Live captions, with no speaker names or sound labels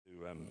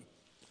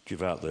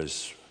give out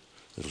those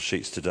little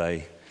sheets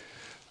today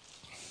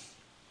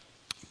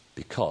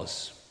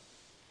because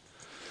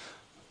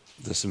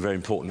there's some very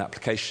important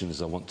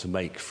applications I want to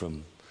make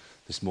from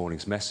this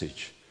morning's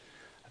message.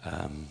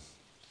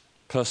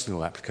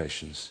 Personal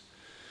applications,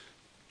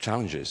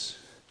 challenges,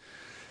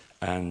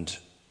 and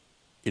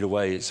in a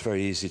way it's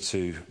very easy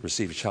to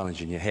receive a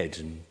challenge in your head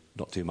and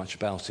not do much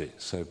about it.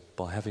 So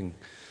by having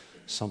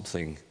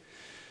something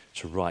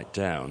to write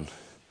down,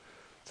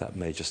 that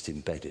may just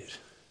embed it.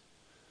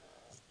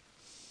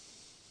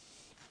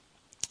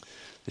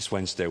 This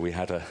Wednesday we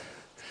had a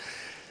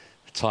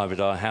time at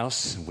our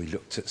house and we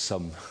looked at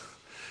some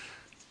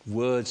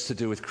words to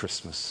do with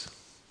Christmas.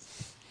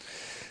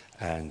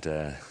 And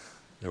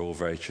they're all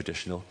very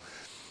traditional.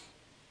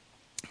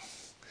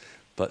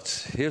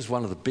 But here's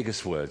one of the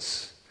biggest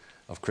words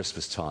of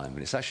Christmas time,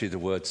 and it's actually the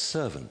word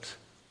servant.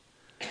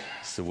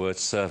 It's the word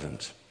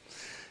servant.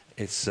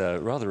 It's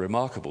rather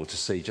remarkable to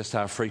see just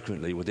how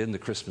frequently within the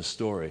Christmas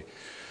story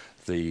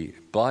the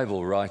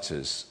Bible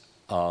writers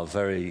are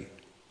very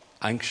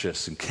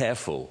anxious and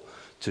careful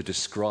to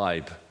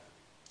describe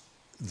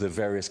the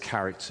various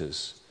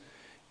characters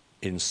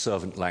in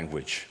servant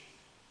language.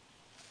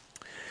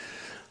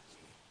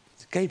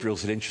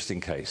 Gabriel's an interesting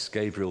case.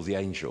 Gabriel the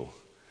angel,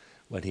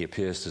 when he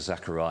appears to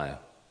Zechariah,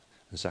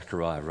 and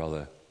Zechariah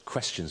rather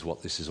questions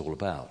what this is all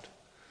about.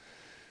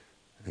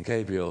 And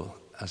Gabriel,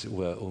 as it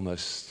were,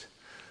 almost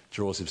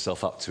draws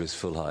himself up to his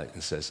full height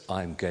and says,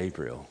 "I'm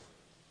Gabriel.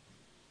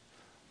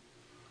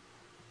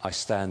 I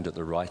stand at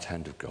the right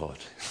hand of God."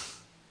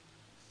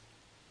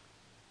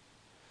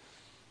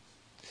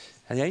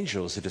 And the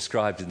angels are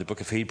described in the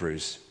book of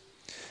Hebrews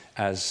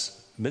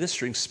as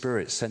ministering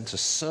spirits sent to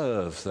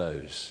serve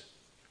those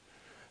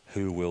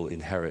who will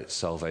inherit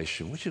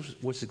salvation, which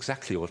was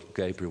exactly what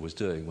Gabriel was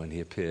doing when he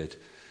appeared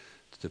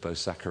to both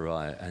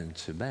Zechariah and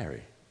to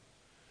Mary.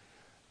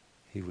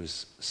 He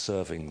was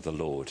serving the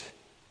Lord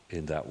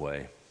in that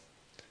way.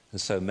 And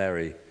so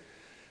Mary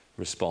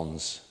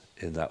responds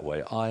in that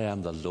way, "I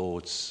am the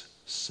Lord's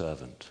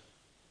servant."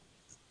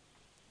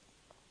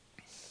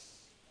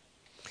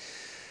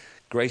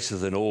 Greater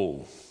than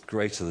all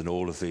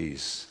of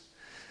these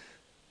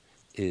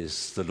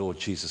is the Lord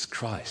Jesus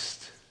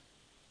Christ,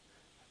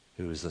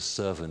 who is the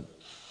servant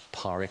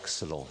par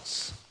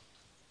excellence.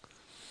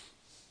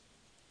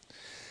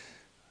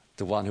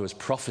 The one who was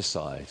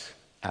prophesied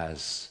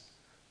as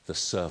the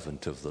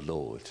servant of the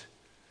Lord.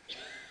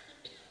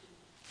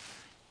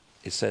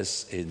 It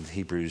says in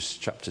Hebrews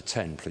chapter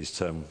 10, please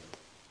turn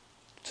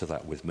to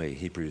that with me,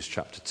 Hebrews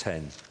chapter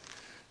 10,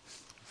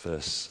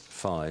 verse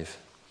 5.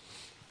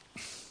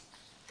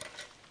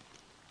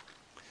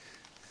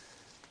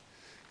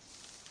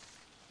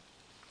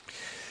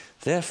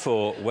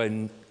 Therefore,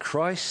 when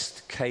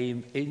Christ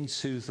came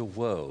into the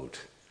world,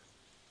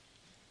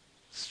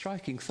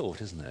 striking thought,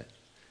 isn't it?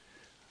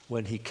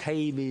 When he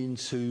came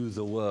into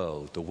the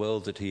world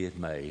that he had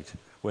made,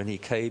 when he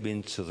came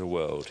into the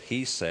world,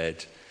 he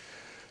said,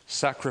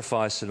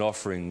 "Sacrifice and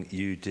offering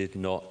you did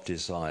not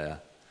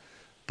desire,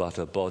 but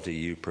a body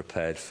you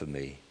prepared for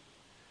me.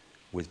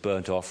 With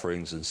burnt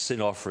offerings and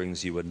sin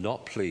offerings you were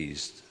not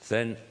pleased.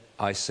 Then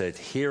I said,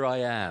 here I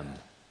am.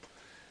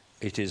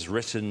 It is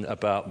written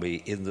about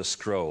me in the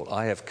scroll.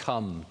 I have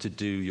come to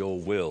do your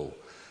will,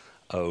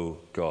 O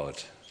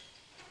God."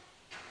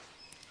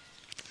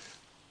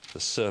 The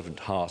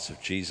servant heart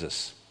of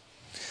Jesus.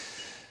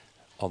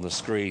 On the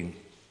screen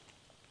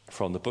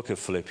from the book of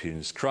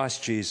Philippians,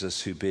 Christ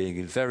Jesus, who being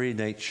in very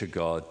nature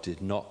God,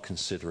 did not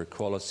consider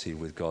equality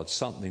with God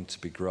something to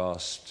be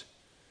grasped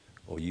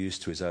or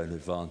used to his own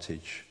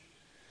advantage.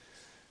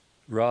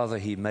 Rather,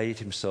 he made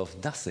himself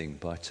nothing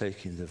by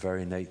taking the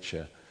very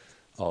nature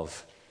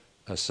of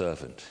a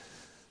servant.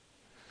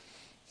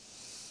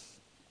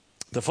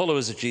 The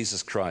followers of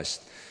Jesus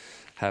Christ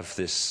have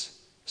this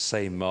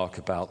same mark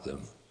about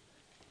them.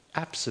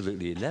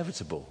 Absolutely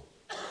inevitable.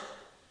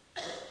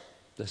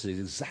 This is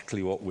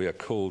exactly what we are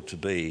called to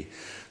be.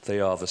 They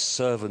are the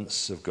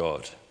servants of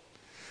God.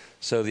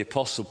 So the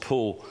Apostle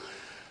Paul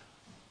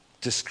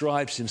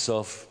describes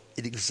himself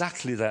in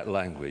exactly that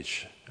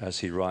language as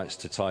he writes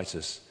to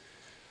Titus.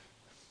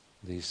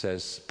 He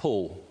says,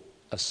 Paul,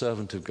 a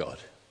servant of God.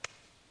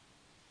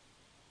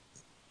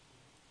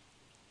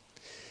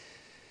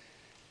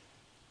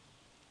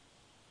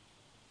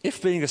 If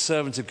being a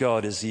servant of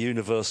God is the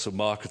universal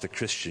mark of the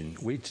Christian,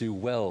 we do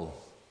well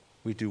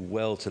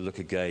to look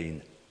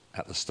again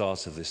at the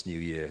start of this new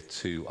year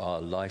to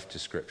our life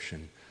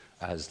description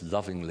as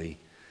lovingly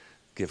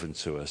given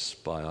to us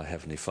by our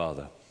Heavenly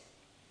Father.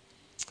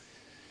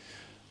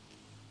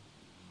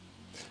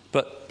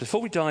 But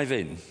before we dive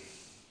in,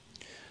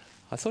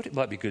 I thought it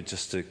might be good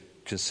just to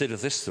consider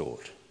this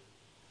thought.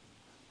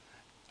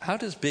 How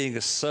does being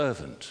a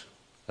servant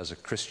as a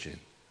Christian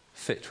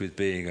fit with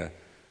being a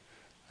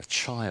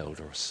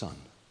child or a son?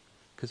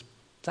 Because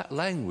that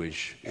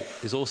language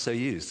is also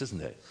used,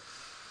 isn't it?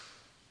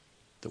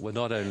 That we're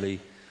not only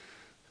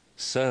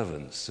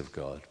servants of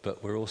God,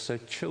 but we're also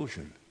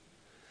children.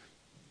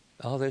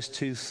 Are those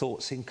two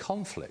thoughts in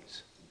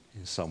conflict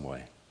in some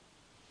way?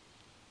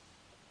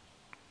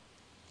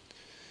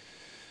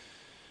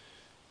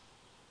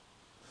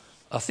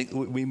 I think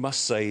we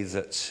must say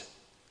that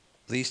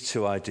these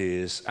two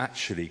ideas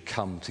actually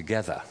come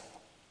together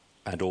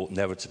and ought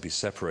never to be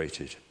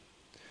separated.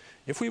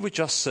 If we were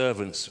just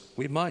servants,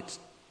 we might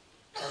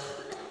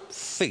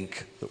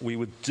think that we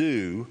would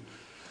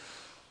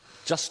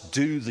just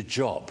do the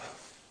job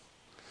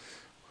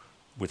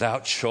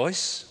without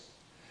choice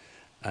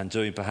and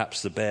doing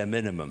perhaps the bare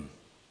minimum.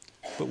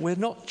 But we're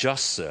not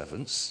just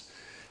servants,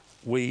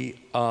 we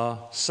are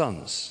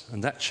sons,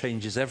 and that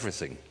changes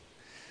everything.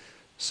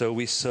 So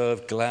we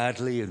serve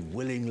gladly and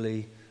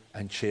willingly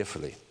and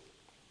cheerfully.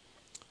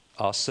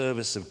 Our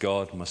service of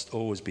God must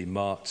always be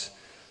marked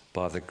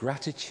by the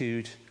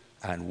gratitude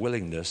and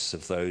willingness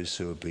of those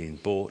who have been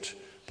bought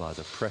by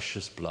the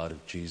precious blood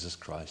of Jesus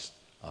Christ,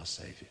 our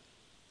Saviour.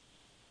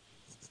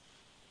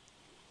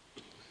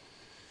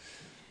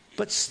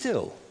 But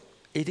still,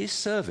 it is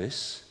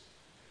service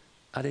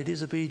and it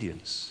is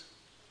obedience,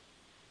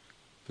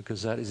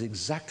 because that is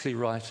exactly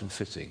right and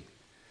fitting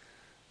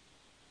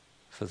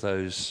for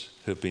those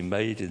who have been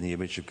made in the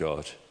image of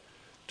God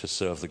to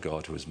serve the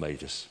God who has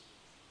made us.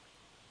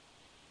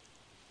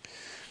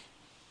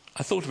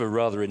 I thought of a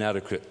rather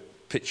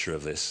inadequate picture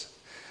of this,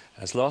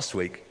 as last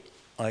week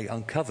I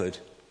uncovered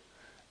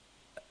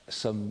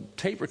some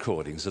tape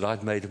recordings that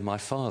I'd made of my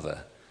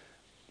father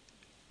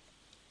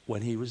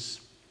when he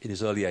was in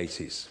his early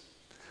 80s.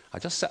 I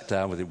just sat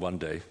down with him one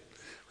day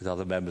with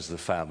other members of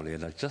the family,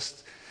 and I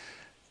just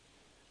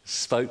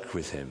spoke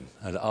with him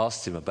and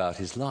asked him about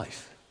his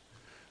life.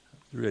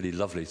 Really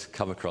lovely to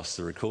come across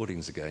the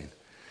recordings again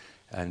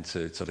and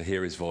to sort of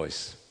hear his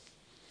voice.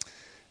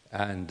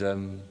 And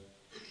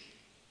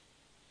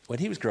when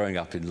he was growing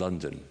up in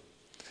London,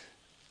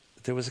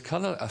 there was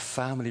a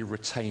family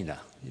retainer.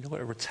 You know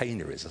what a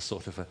retainer is?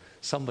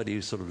 Somebody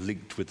who's sort of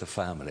linked with the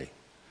family.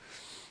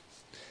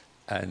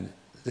 And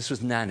this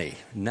was Nanny.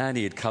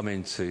 Nanny had come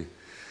into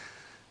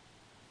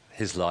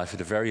his life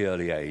at a very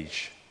early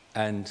age,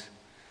 and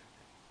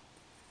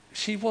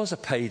she was a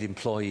paid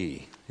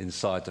employee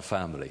inside the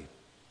family,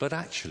 but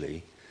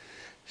actually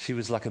she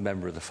was like a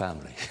member of the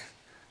family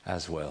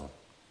as well.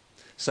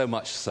 So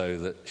much so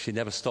that she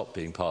never stopped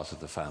being part of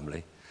the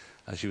family,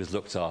 and she was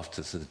looked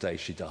after to the day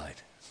she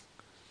died.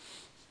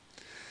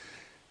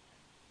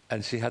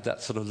 And she had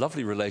that sort of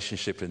lovely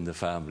relationship in the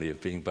family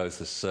of being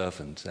both a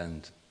servant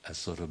and a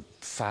sort of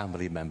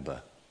family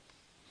member.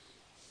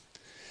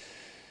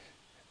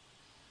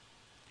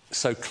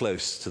 So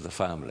close to the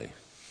family.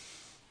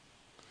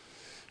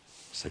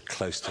 So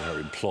close to her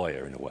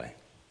employer in a way.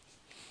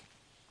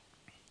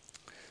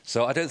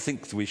 So I don't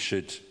think it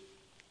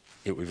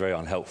would be very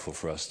unhelpful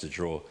for us to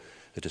draw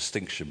a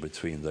distinction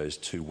between those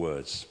two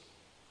words.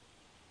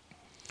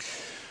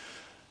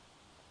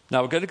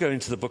 Now we're going to go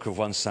into the book of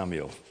 1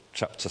 Samuel,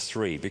 chapter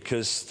 3,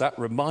 because that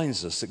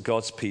reminds us that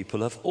God's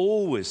people have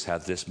always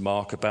had this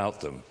mark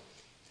about them,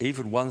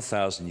 even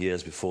 1,000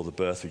 years before the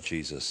birth of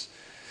Jesus.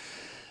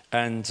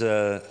 And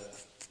the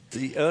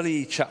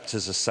early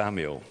chapters of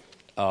Samuel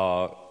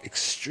are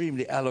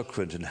extremely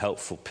eloquent and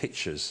helpful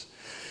pictures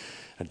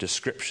and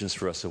descriptions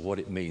for us of what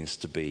it means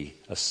to be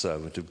a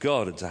servant of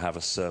God and to have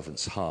a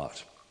servant's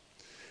heart.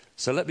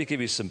 So let me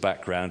give you some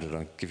background, and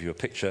I'll give you a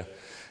picture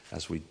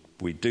as we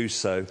do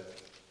so,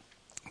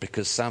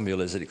 because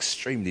Samuel is an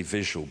extremely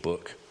visual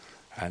book.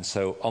 And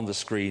so on the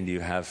screen you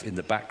have in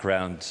the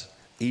background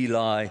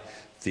Eli,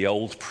 the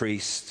old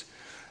priest,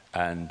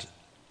 and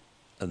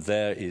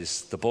there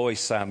is the boy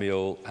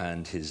Samuel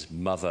and his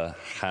mother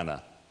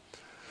Hannah.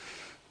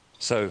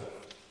 So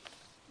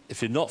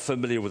if you're not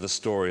familiar with the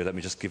story, let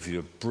me just give you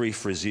a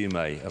brief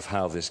resume of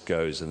how this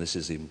goes. And this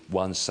is in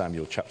 1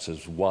 Samuel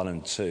chapters 1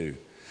 and 2.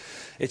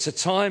 It's a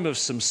time of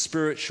some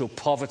spiritual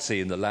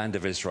poverty in the land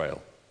of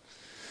Israel.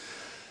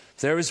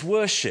 There is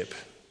worship,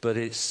 but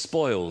it's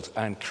spoiled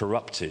and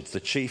corrupted.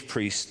 The chief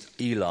priest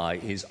Eli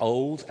is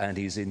old and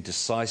he's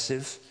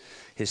indecisive.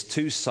 His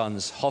two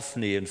sons,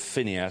 Hophni and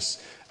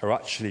Phinehas, are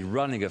actually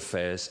running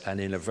affairs and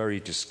in a very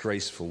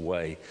disgraceful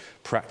way,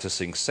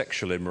 practicing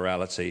sexual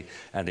immorality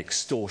and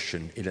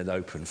extortion in an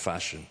open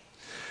fashion.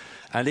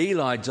 And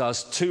Eli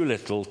does too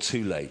little,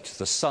 too late.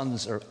 The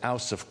sons are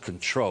out of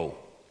control.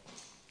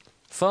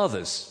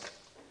 Fathers,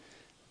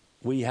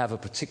 we have a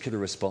particular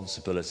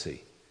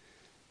responsibility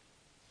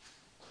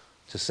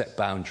to set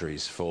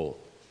boundaries for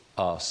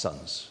our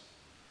sons,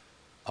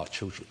 our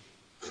children.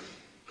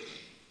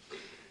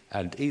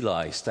 And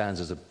Eli stands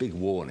as a big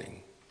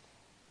warning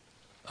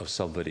of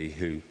somebody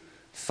who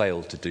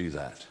failed to do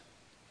that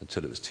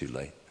until it was too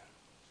late.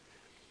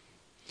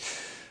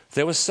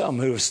 There were some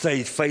who have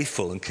stayed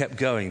faithful and kept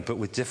going, but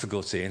with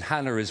difficulty, and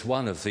Hannah is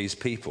one of these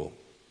people.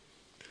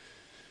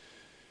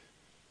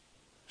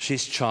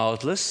 She's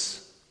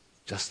childless,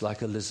 just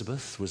like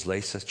Elizabeth was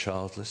later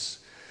childless.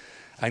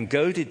 And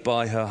goaded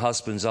by her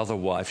husband's other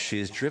wife, she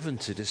is driven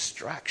to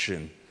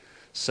distraction,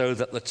 so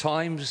that the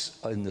times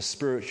in the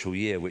spiritual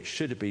year, which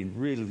should have been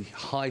really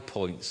high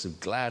points of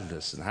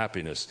gladness and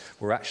happiness,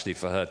 were actually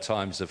for her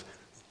times of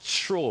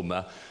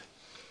trauma,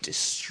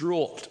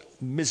 distraught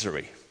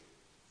misery.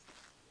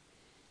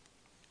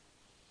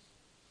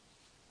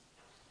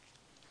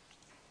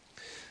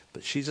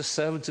 but she's a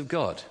servant of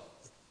God.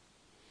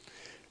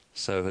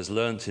 So has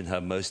learnt in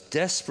her most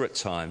desperate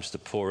times to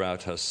pour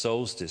out her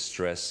soul's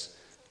distress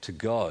to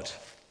God.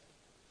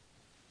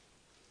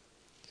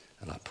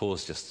 And I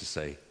pause just to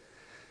say,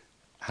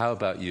 how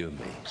about you and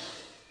me?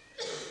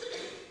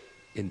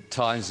 In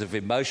times of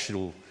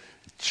emotional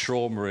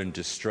trauma and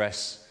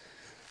distress,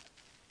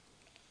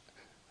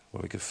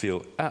 where we can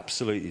feel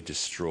absolutely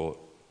distraught,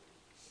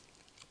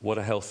 what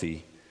a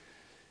healthy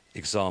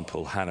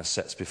example Hannah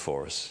sets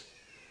before us.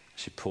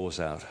 She pours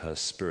out her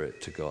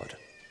spirit to God.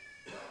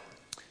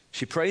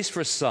 She prays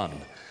for a son,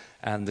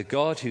 and the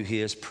God who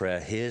hears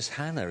prayer hears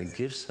Hannah and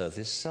gives her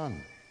this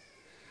son.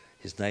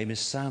 His name is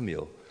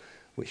Samuel,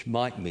 which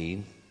might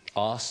mean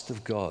asked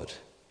of God.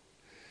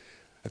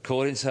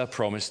 According to her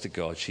promise to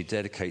God, she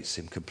dedicates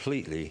him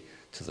completely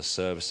to the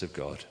service of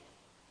God.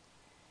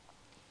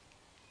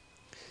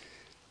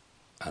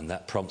 And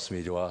that prompts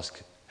me to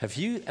ask, have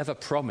you ever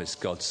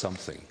promised God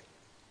something?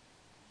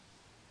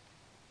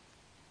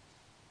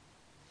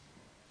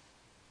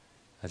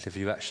 And have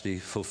you actually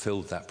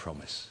fulfilled that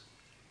promise?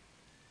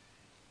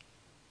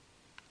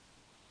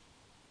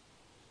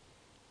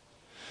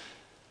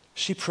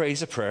 She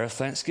prays a prayer of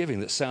thanksgiving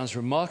that sounds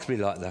remarkably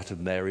like that of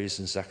Mary's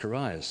and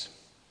Zachariah's.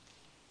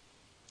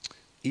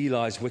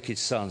 Eli's wicked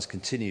sons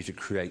continue to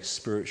create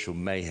spiritual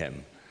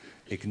mayhem,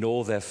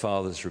 ignore their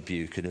father's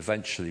rebuke, and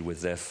eventually,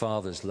 with their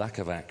father's lack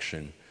of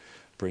action,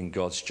 bring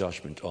God's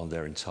judgment on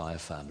their entire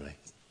family.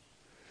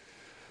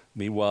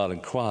 Meanwhile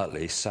and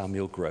quietly,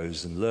 Samuel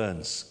grows and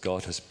learns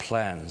God has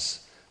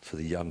plans for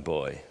the young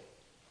boy.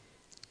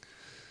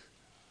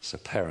 So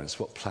parents,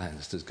 what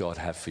plans does God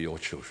have for your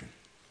children?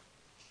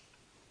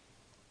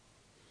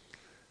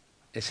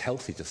 It's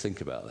healthy to think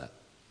about that.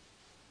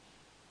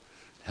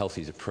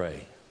 Healthy to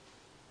pray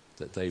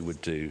that they would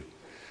do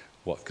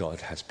what God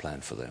has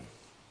planned for them.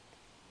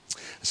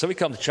 So we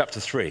come to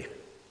chapter 3.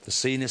 The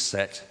scene is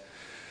set.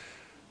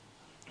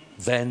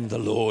 Then the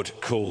Lord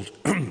called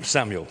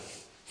Samuel.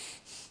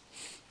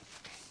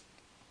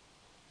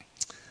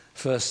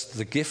 First,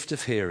 the gift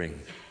of hearing.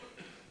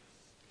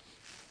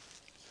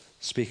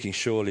 Speaking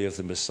surely of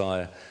the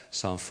Messiah,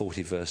 Psalm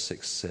 40 verse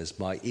 6 says,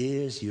 "My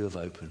ears you have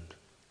opened."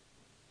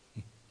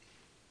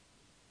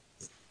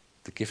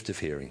 The gift of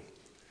hearing.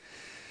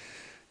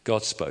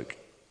 God spoke.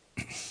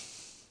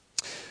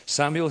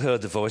 Samuel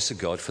heard the voice of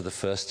God for the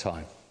first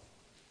time.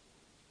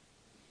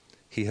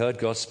 He heard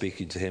God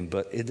speaking to him,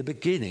 but in the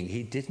beginning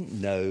he didn't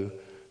know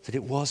that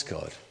it was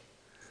God.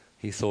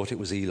 He thought it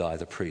was Eli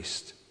the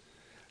priest.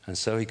 And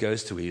so he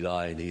goes to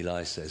Eli, and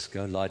Eli says,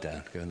 go and lie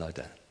down, go and lie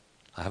down.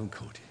 I haven't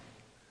called you.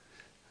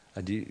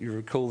 And you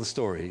recall the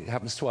story. It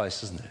happens twice,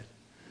 doesn't it?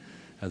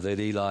 And then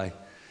Eli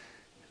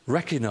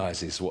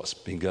recognizes what's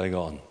been going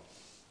on.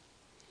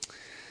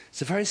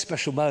 It's a very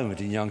special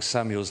moment in young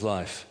Samuel's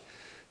life.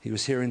 He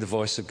was hearing the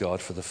voice of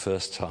God for the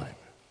first time.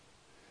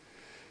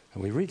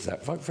 And we read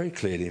that very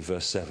clearly in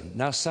verse 7.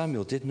 Now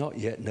Samuel did not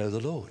yet know the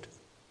Lord.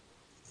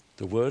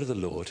 The word of the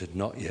Lord had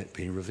not yet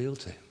been revealed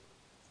to him.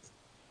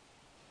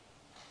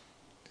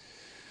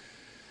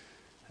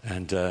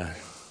 And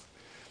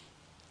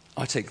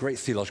I take great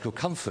theological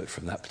comfort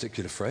from that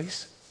particular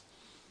phrase,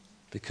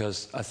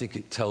 because I think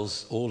it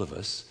tells all of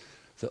us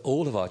that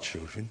all of our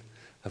children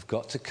have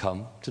got to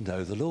come to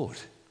know the Lord.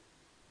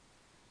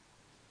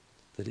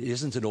 That it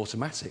isn't an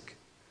automatic.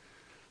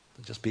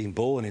 That just being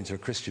born into a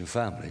Christian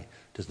family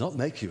does not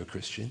make you a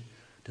Christian,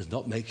 does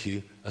not make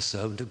you a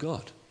servant of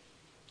God.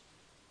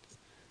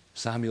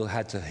 Samuel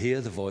had to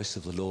hear the voice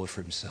of the Lord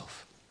for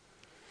himself.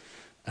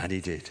 And he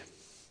did.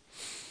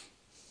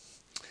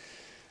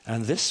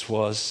 And this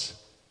was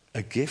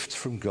a gift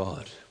from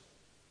God.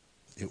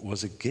 It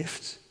was a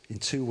gift in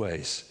two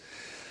ways.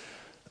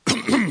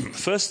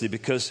 Firstly,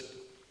 because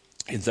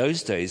in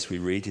those days, we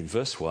read in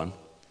verse 1,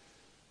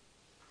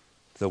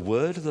 the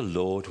word of the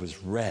Lord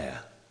was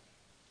rare.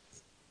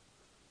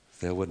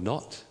 There were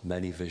not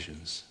many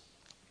visions.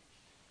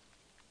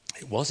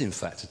 It was, in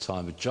fact, a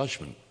time of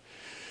judgment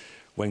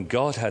when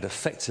God had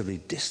effectively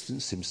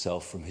distanced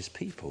himself from his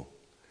people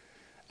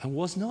and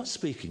was not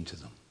speaking to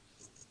them.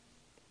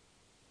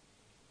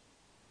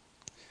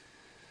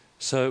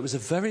 So it was a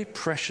very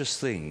precious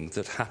thing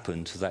that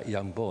happened to that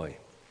young boy.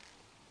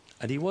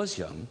 And he was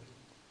young.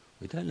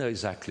 We don't know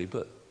exactly,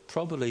 but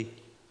probably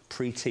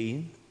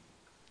pre-teen,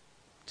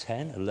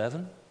 10,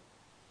 11.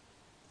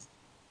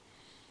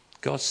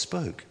 God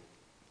spoke.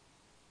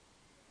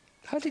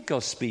 How did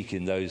God speak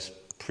in those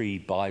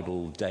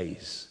pre-Bible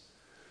days?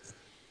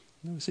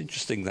 It's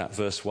interesting that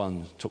verse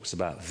 1 talks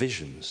about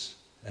visions,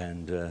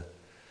 and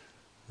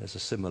there's a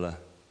similar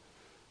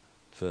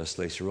verse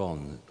later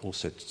on that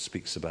also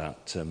speaks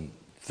about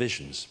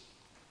visions.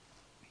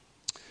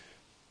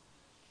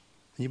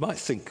 You might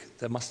think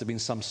there must have been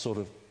some sort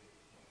of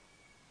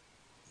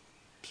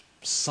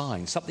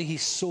sign, something he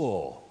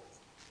saw.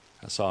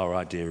 That's our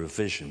idea of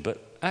vision.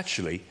 But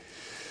actually,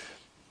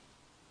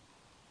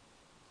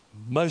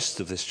 most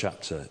of this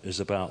chapter is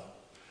about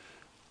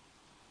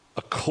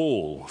a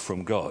call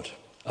from God.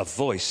 a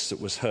voice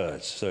that was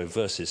heard. So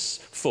verses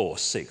 4,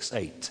 6,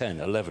 8, 10,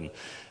 11,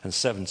 and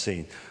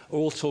 17 are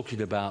all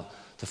talking about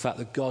the fact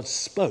that God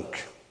spoke.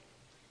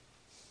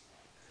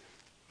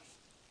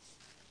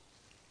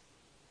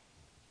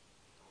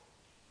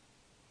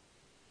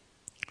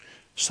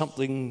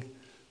 Something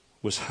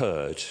was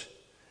heard,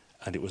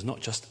 and it was not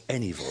just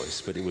any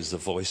voice, but it was the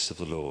voice of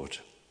the Lord.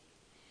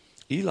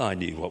 Eli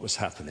knew what was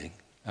happening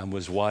and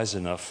was wise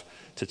enough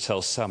to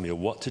tell Samuel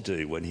what to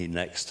do when he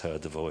next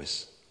heard the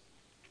voice.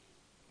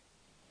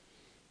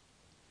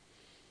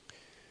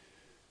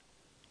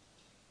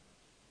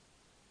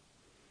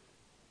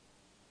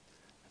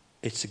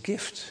 It's a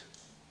gift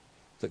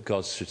that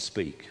God should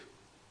speak.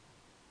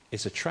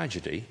 It's a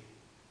tragedy,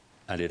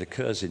 and it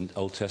occurs in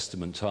Old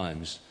Testament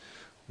times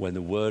when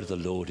the word of the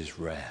Lord is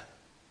rare.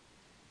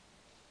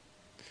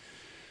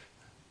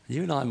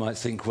 You and I might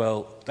think,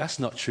 well, that's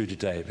not true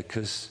today,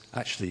 because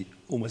actually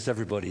almost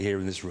everybody here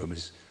in this room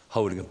is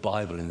holding a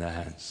Bible in their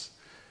hands.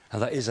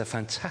 And that is a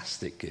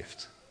fantastic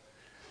gift,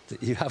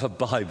 that you have a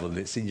Bible and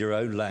it's in your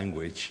own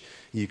language.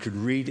 You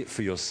can read it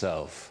for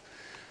yourself,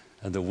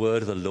 and the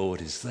word of the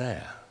Lord is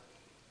there.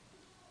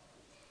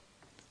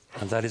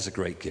 And that is a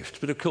great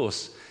gift. But of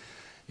course,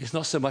 it's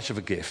not so much of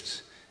a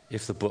gift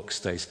if the book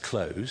stays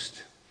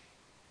closed.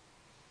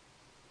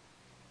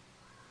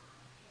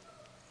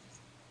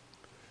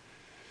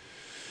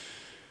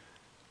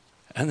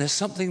 And there's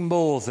something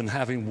more than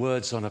having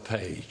words on a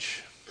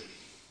page.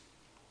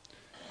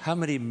 How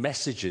many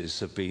messages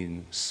have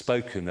been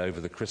spoken over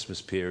the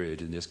Christmas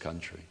period in this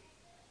country?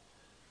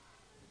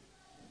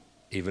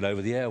 Even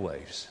over the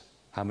airwaves.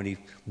 How many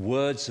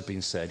words have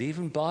been said?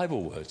 Even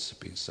Bible words have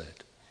been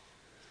said.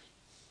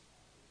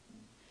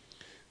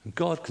 And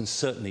God can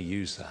certainly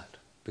use that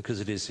because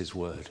it is his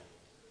word.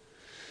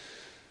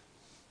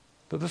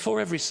 But before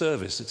every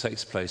service that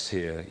takes place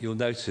here, you'll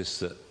notice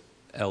that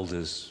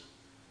elders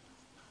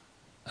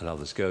and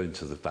others go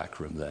into the back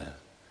room there.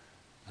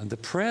 And the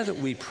prayer that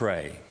we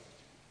pray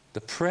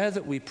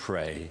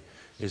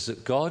is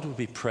that God will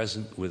be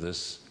present with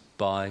us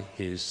by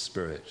his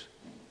Spirit.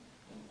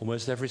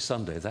 Almost every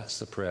Sunday, that's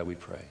the prayer we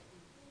pray.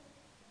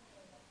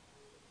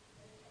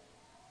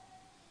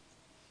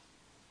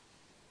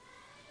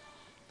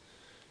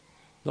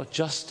 Not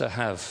just to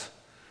have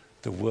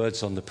the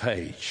words on the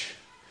page,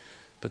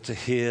 but to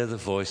hear the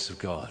voice of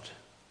God.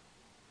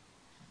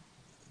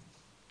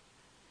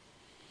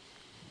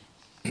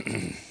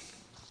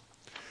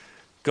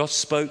 God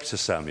spoke to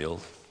Samuel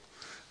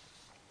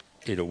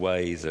in a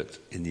way that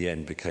in the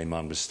end became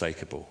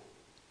unmistakable.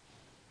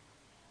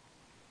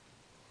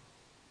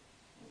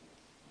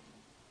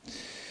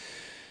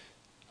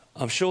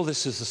 I'm sure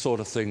this is the sort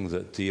of thing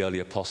that the early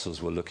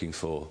apostles were looking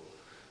for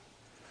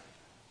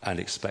and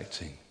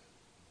expecting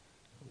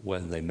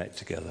when they met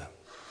together.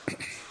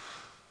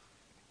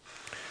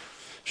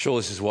 Sure,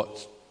 this is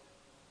what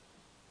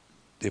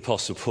the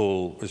Apostle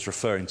Paul is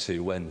referring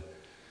to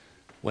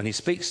when he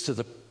speaks to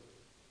the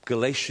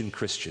Galatian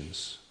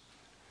Christians,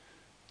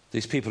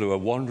 these people who are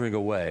wandering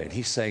away, and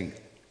he's saying,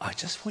 I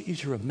just want you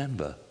to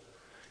remember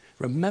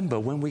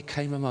when we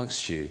came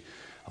amongst you,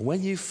 and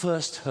when you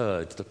first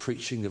heard the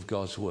preaching of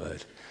God's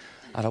word.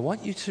 And I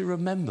want you to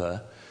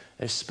remember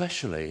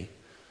especially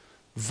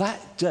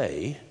that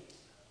day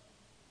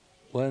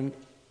when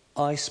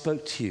I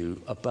spoke to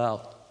you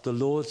about the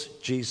Lord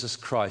Jesus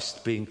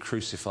Christ being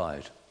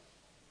crucified.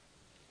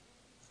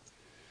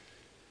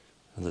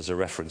 And there's a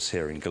reference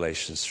here in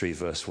Galatians 3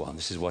 verse 1.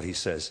 This is what he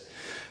says.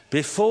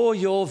 Before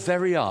your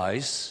very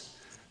eyes,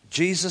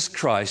 Jesus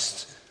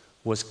Christ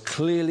was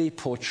clearly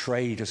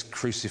portrayed as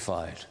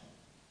crucified.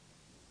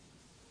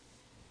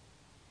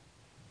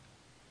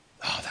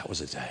 Oh, that was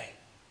a day.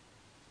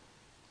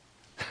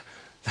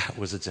 That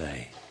was a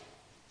day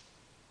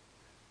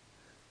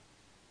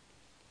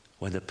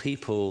when the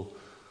people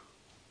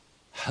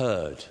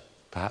heard,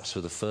 perhaps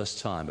for the first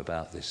time,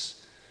 about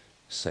this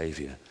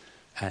Saviour.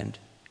 And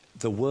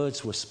the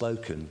words were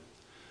spoken,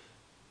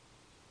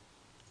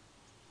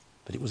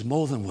 but it was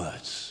more than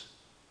words.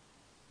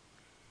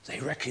 They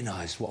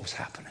recognized what was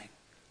happening.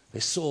 They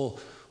saw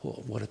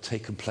what had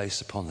taken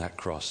place upon that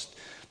cross.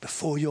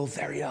 Before your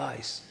very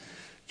eyes,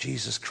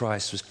 Jesus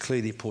Christ was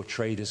clearly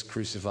portrayed as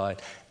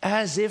crucified,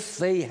 as if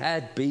they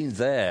had been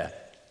there.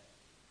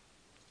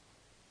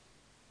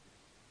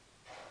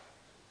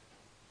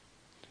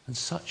 And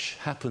such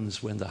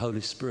happens when the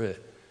Holy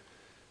Spirit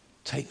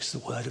takes the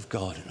word of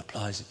God and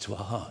applies it to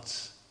our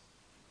hearts.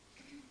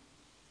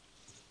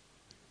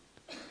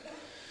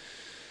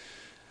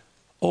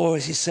 Or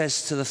as he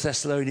says to the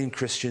Thessalonian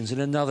Christians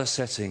in another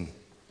setting,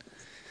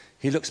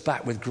 he looks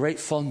back with great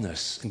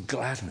fondness and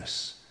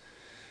gladness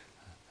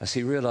as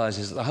he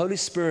realizes that the Holy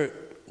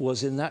Spirit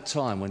was in that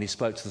time when he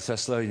spoke to the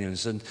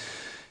Thessalonians. And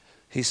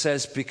he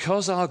says,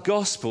 because our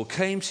gospel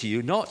came to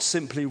you not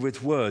simply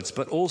with words,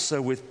 but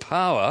also with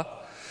power,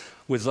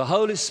 with the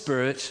Holy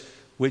Spirit,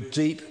 with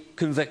deep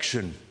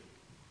conviction.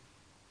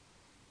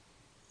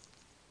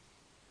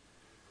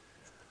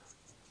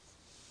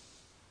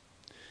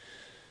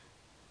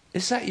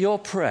 Is that your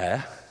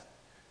prayer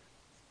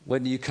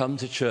when you come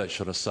to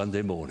church on a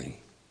Sunday morning?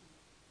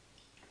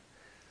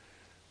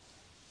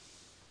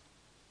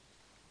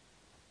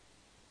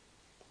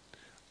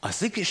 I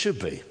think it should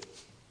be.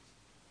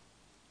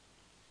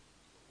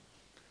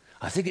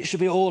 I think it should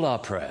be all our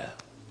prayer.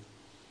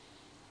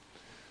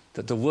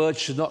 That the word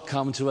should not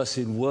come to us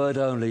in word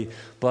only,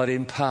 but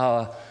in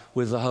power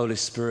with the Holy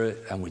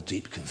Spirit and with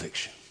deep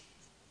conviction.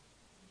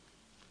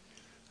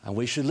 And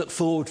we should look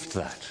forward to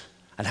that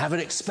and have an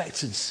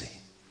expectancy.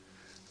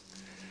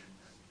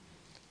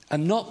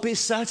 And not be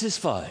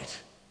satisfied,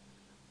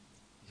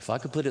 if I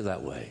could put it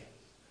that way.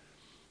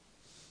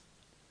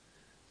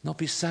 Not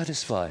be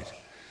satisfied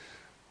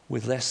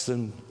with less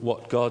than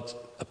what God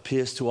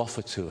appears to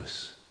offer to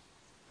us.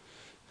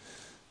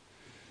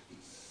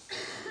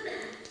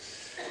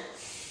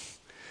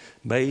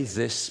 May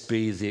this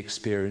be the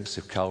experience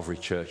of Calvary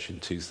Church in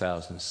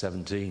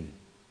 2017.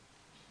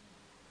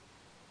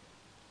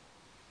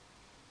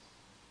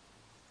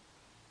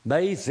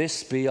 May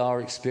this be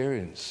our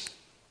experience.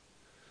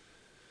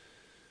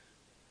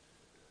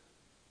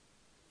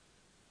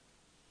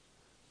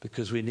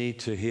 Because we need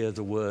to hear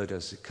the word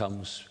as it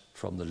comes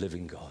from the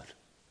living God.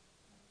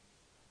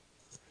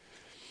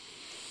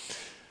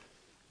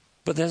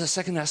 But there's a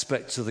second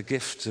aspect to the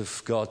gift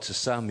of God to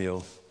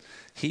Samuel.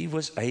 He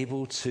was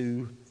able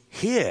to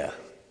hear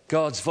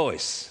God's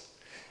voice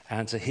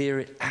and to hear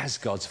it as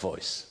God's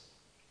voice.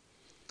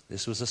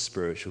 This was a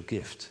spiritual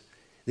gift.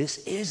 This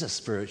is a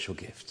spiritual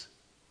gift.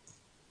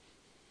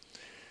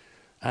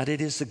 And it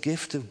is the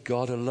gift of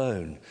God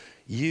alone.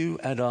 You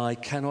and I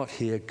cannot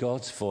hear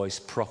God's voice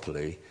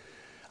properly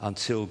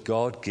until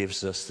God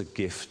gives us the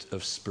gift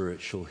of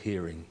spiritual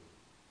hearing.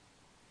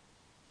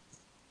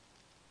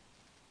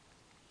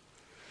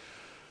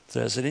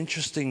 There's an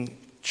interesting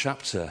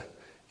chapter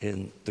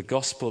in the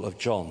Gospel of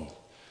John.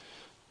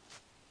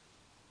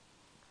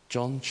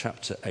 John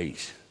chapter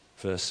 8,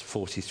 verse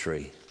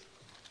 43.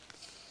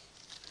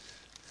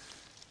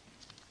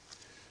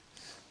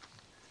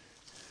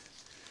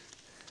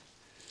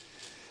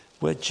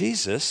 Where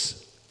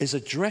Jesus is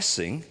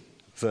addressing,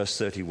 verse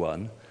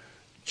 31,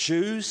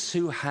 Jews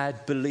who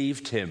had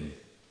believed him.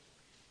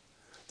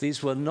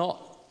 These were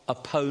not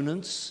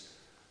opponents,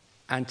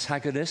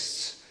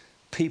 antagonists,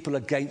 people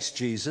against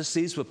Jesus.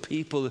 These were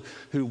people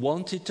who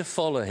wanted to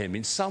follow him.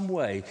 In some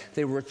way,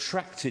 they were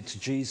attracted to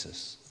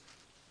Jesus.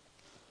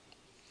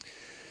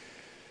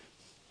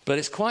 But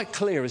it's quite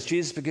clear as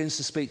Jesus begins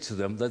to speak to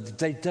them that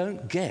they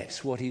don't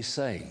get what he's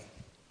saying.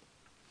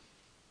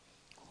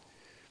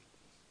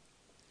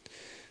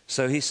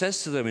 So he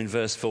says to them in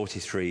verse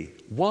 43,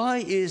 "Why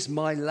is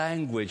my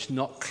language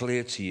not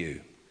clear to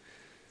you?"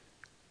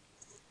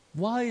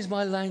 Why is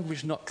my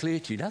language not clear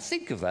to you? Now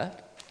think of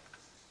that.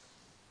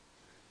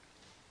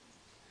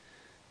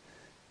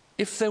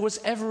 If there was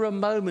ever a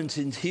moment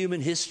in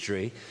human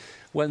history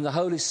when the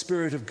Holy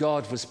Spirit of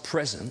God was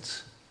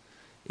present,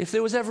 if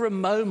there was ever a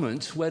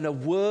moment when a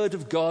word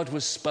of God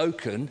was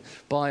spoken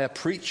by a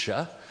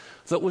preacher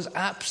that was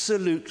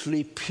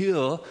absolutely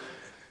pure,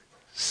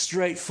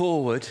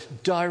 straightforward,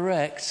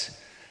 direct,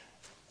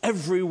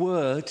 every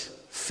word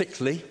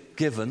fitly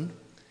given,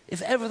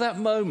 if ever that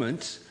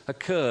moment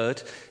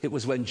occurred, it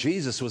was when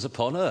Jesus was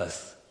upon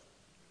earth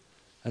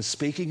and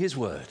speaking his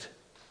word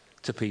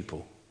to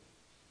people.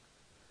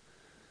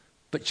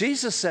 But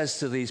Jesus says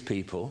to these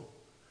people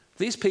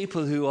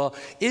who are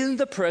in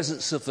the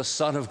presence of the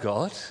Son of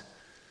God,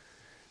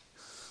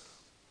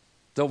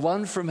 the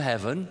one from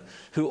heaven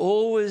who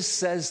always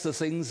says the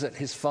things that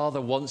his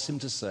Father wants him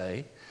to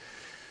say,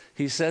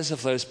 he says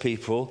of those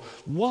people,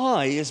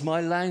 "Why is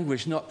my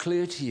language not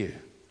clear to you?"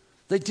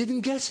 They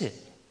didn't get it.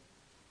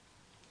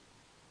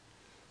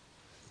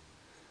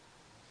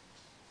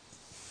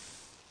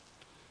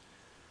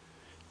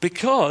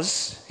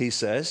 Because, he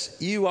says,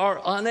 you are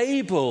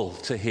unable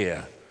to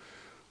hear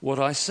what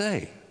I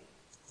say.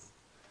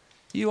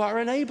 You are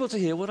unable to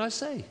hear what I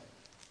say.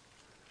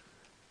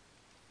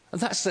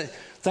 And that's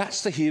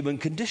the human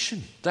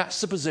condition.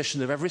 That's the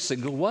position of every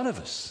single one of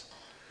us.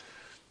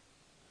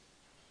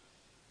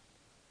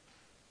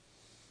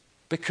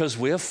 Because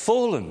we are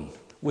fallen.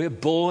 We're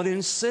born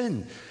in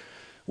sin.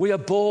 We are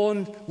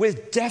born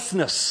with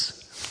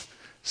deafness,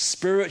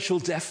 spiritual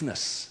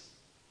deafness,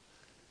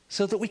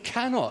 so that we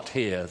cannot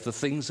hear the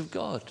things of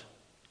God.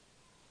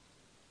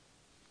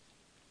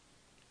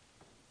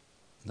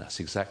 And that's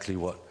exactly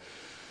what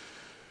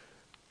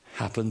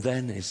happened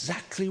then,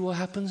 exactly what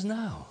happens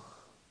now.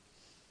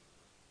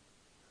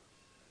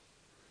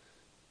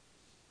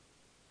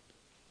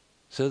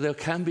 So there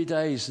can be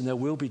days, and there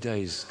will be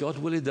days, God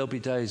willing, there'll be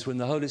days when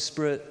the Holy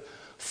Spirit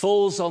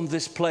falls on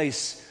this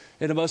place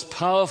in a most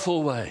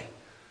powerful way.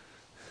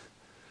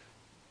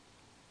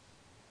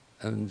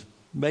 And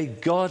may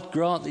God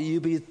grant that you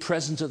be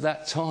present at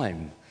that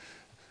time,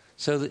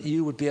 so that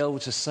you would be able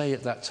to say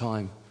at that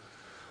time,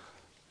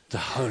 the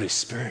Holy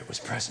Spirit was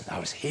present. I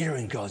was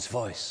hearing God's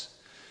voice.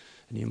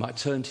 And you might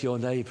turn to your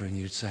neighbor and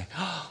you'd say,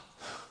 "Oh,"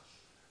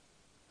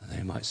 and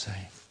they might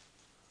say,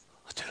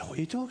 "I don't know what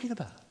you're talking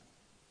about."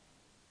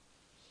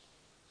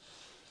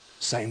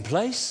 Same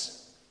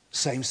place,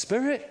 same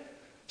spirit,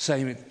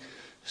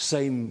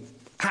 same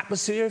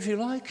atmosphere, if you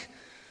like.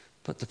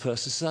 But the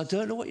person says, "I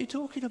don't know what you're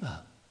talking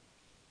about."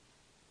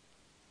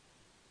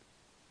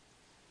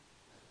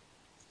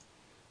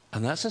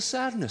 And that's a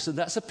sadness, and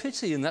that's a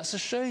pity, and that's a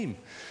shame.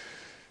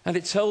 And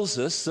it tells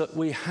us that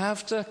we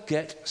have to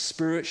get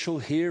spiritual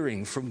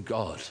hearing from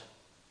God.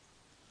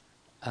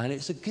 And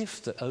it's a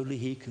gift that only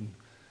He can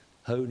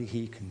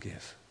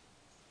give.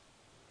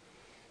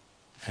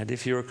 And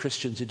if you're a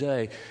Christian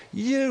today,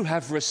 you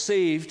have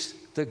received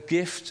the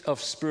gift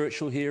of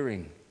spiritual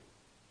hearing.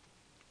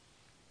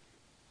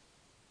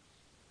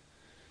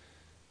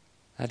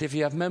 And if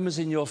you have members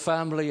in your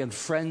family and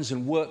friends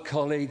and work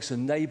colleagues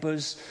and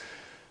neighbours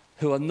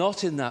who are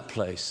not in that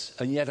place,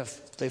 and yet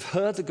they've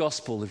heard the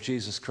gospel of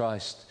Jesus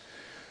Christ,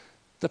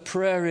 the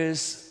prayer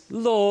is,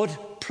 Lord,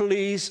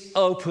 please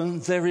open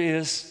their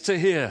ears to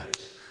hear.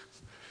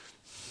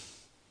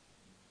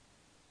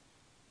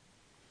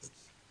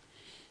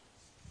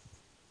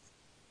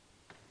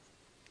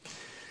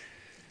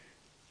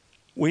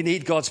 We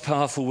need God's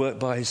powerful work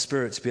by His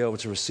Spirit to be able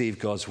to receive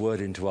God's word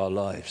into our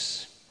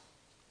lives.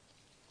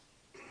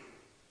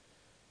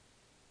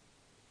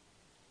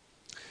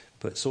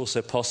 But it's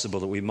also possible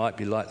that we might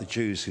be like the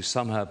Jews who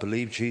somehow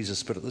believed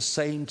Jesus, but at the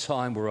same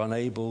time were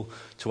unable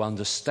to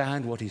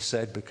understand what He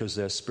said because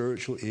their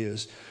spiritual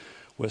ears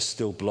were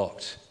still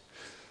blocked.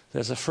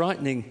 There's a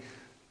frightening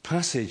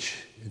passage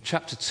in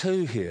chapter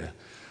 2 here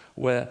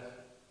where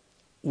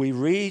we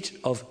read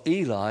of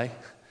Eli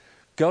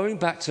going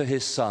back to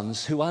his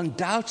sons, who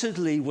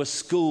undoubtedly were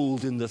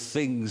schooled in the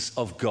things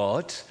of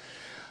God,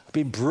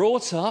 been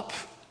brought up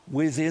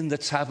within the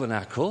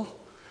tabernacle.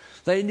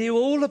 They knew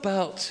all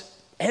about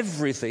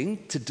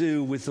everything to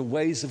do with the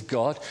ways of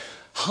God,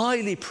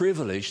 highly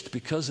privileged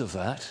because of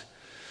that.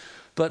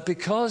 But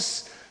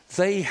because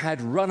they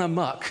had run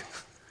amok,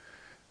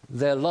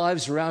 their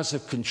lives were out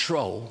of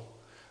control,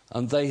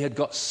 and they had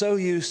got so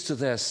used to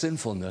their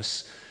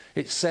sinfulness,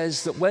 it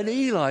says that when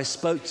Eli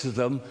spoke to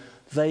them,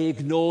 they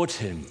ignored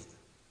him.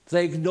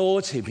 They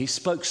ignored him. He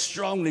spoke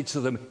strongly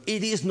to them.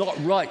 It is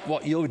not right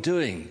what you're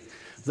doing.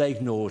 They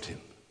ignored him.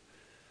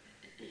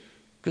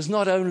 Because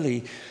not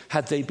only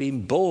had they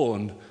been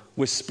born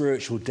with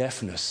spiritual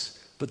deafness,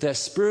 but their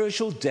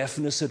spiritual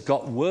deafness had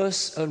got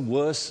worse and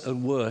worse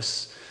and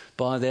worse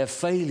by their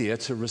failure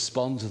to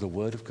respond to the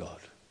word of God.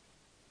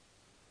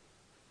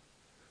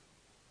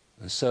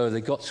 And so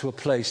they got to a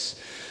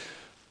place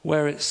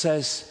where it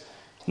says,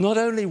 not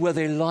only were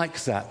they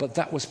like that, but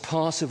that was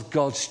part of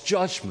God's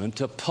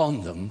judgment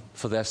upon them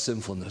for their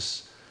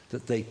sinfulness,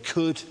 that they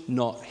could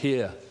not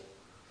hear.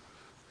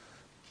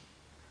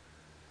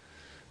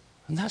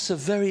 And that's a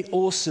very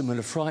awesome and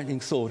a frightening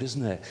thought,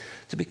 isn't it?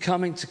 To be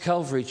coming to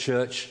Calvary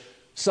Church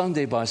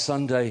Sunday by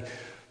Sunday,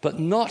 but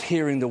not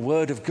hearing the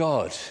word of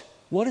God.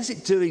 What is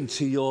it doing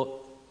to your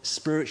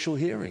spiritual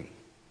hearing?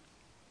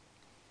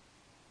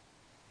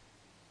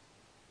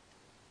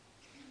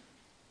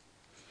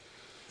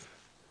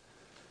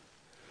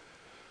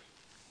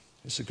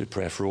 It's a good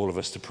prayer for all of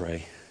us to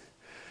pray.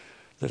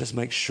 Let us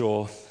make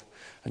sure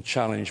and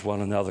challenge one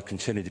another,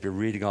 continue to be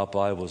reading our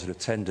Bibles and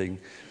attending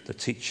the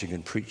teaching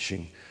and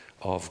preaching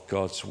of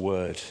God's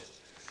word.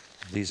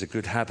 These are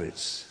good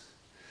habits.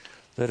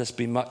 Let us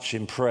be much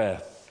in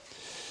prayer,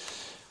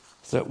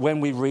 that when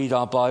we read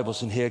our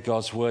Bibles and hear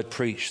God's word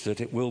preached,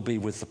 that it will be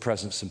with the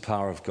presence and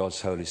power of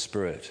God's Holy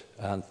Spirit,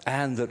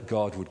 and that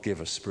God would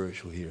give us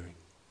spiritual hearing.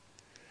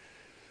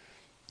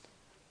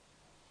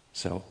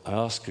 So I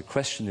ask a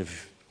question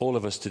of all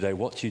of us today: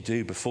 what do you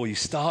do before you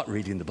start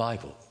reading the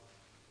Bible?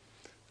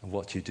 And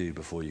what do you do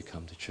before you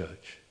come to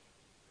church?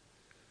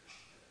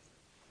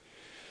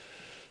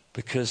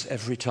 Because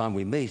every time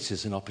we meet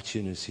is an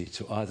opportunity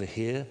to either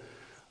hear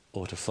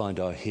or to find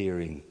our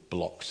hearing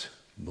blocked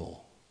more.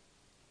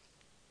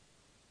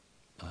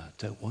 I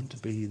don't want to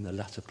be in the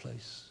latter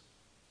place.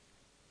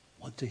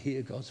 I want to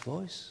hear God's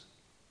voice.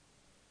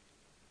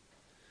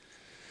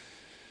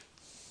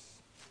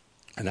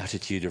 An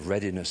attitude of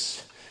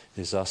readiness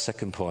is our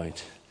second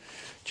point.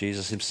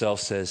 Jesus himself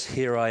says,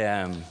 "Here I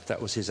am."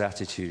 That was his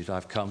attitude.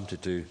 I've come to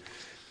do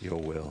your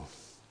will.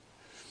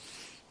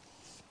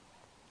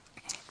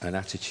 An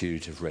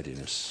attitude of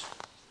readiness.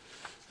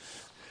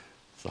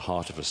 The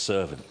heart of a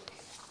servant.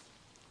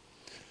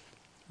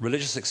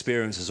 Religious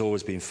experience has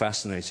always been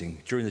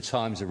fascinating. During the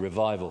times of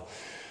revival,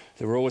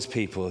 there were always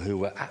people who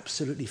were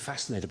absolutely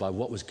fascinated by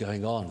what was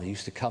going on. They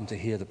used to come to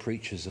hear the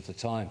preachers of the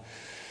time.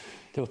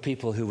 There were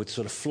people who would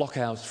sort of flock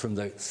out from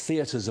the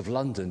theatres of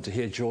London to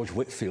hear George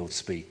Whitefield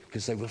speak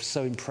because they were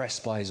so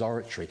impressed by his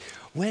oratory.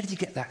 Where did he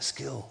get that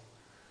skill?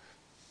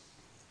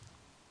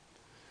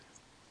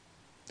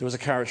 There was a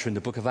character in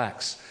the book of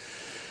Acts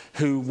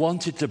who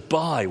wanted to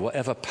buy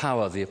whatever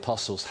power the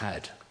apostles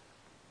had.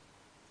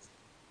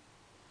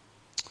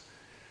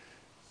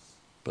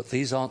 But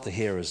these aren't the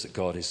hearers that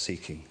God is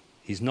seeking.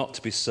 He's not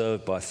to be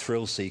served by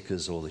thrill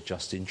seekers or the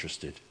just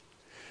interested.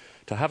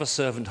 To have a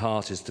servant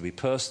heart is to be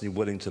personally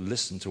willing to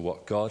listen to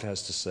what God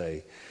has to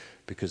say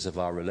because of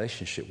our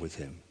relationship with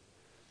him,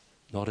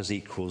 not as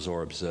equals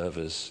or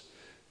observers,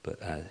 but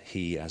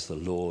he as the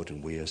Lord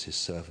and we as his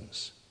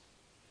servants.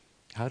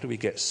 How do we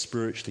get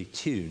spiritually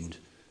tuned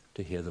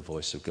to hear the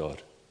voice of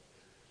God?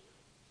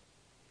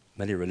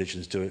 Many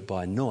religions do it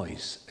by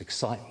noise,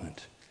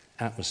 excitement,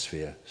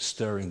 atmosphere,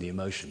 stirring the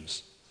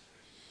emotions.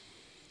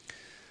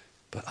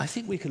 But I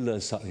think we can learn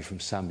something from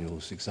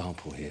Samuel's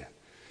example here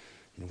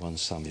in 1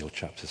 Samuel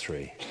chapter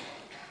 3.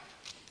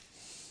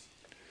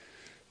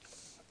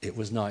 It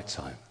was night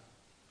time.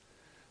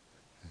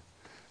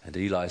 And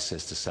Eli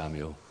says to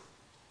Samuel,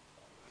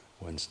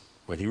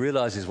 when he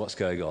realizes what's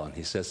going on,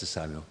 he says to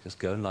Samuel, just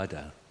go and lie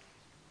down.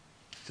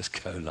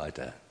 Just go and lie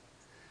down.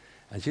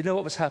 And do you know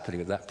what was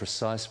happening at that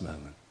precise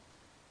moment?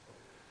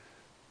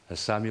 As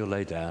Samuel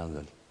lay down,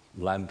 the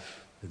lamp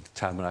in the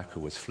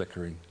tabernacle was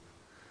flickering.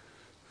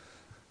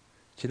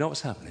 Do you know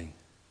what's happening?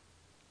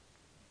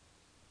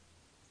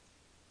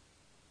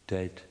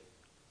 Dead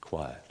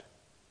quiet.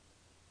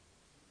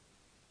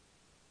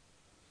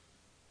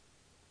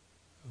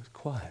 It was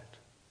quiet.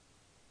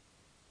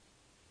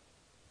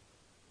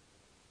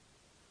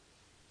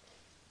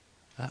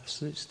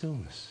 Absolute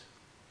stillness.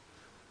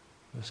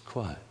 It was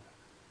quiet.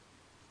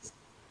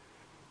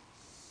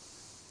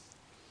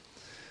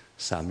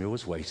 Samuel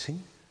was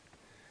waiting,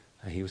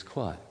 and he was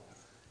quiet.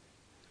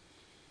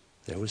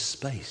 There was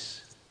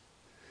space.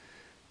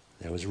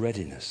 There was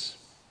readiness.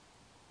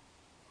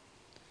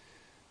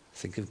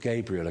 Think of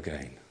Gabriel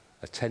again,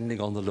 attending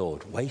on the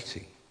Lord,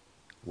 waiting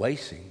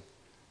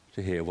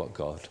to hear what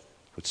God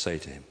would say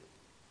to him.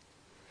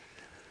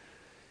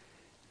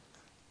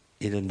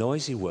 In a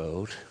noisy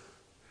world,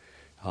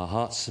 our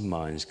hearts and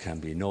minds can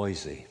be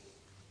noisy,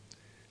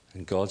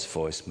 and God's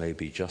voice may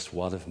be just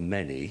one of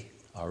many,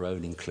 our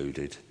own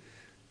included,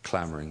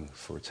 clamoring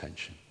for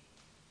attention.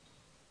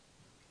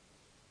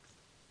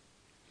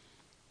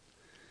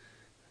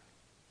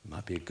 It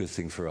might be a good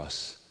thing for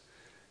us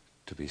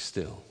to be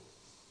still.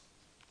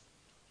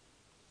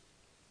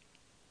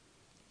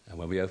 And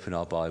when we open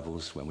our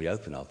Bibles,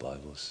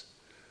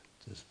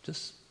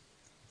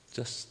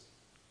 just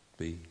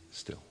be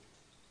still.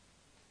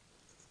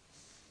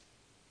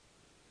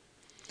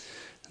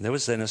 And there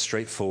was then a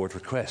straightforward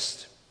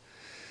request.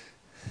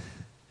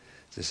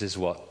 This is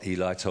what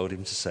Eli told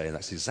him to say, and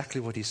that's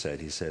exactly what he said.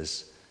 He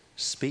says,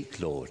 "Speak,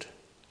 Lord."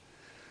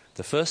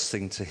 The first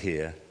thing to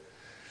hear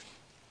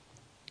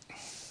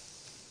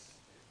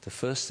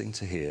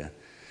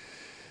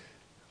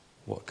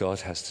what God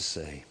has to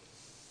say.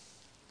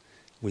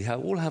 We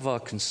all have our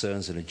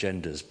concerns and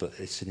agendas, but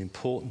it's an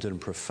important and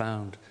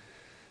profound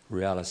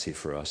reality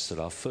for us that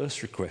our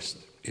first request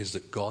is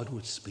that God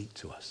would speak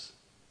to us.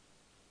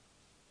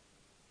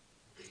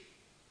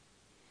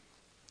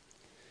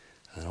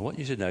 And I want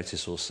you to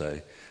notice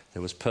also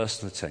there was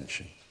personal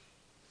attention.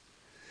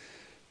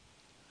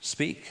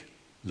 "Speak,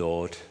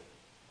 Lord,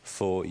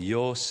 for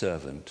your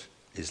servant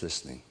is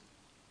listening."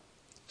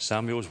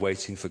 Samuel was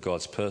waiting for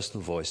God's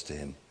personal voice to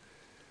him.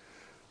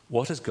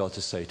 What has God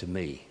to say to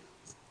me?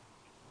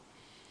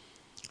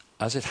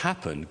 As it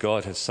happened,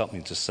 God had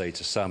something to say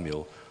to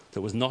Samuel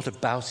that was not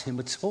about him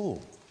at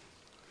all.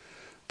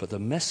 But the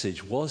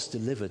message was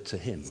delivered to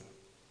him.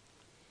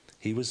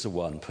 He was the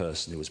one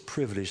person who was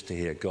privileged to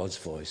hear God's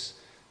voice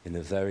in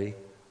a very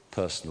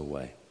personal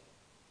way.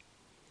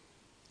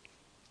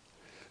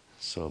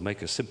 So I'll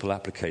make a simple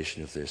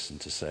application of this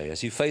and to say,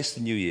 as you face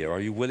the new year, are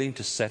you willing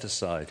to set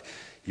aside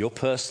your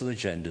personal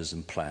agendas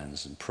and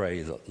plans and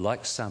pray that,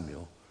 like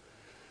Samuel,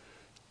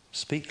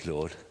 "Speak,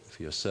 Lord,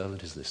 for your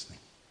servant is listening"?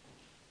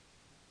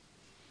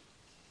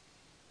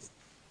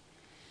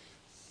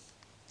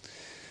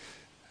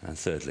 And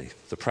thirdly,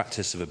 the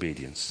practice of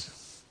obedience.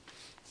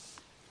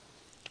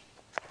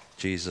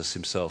 Jesus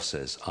himself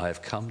says, "I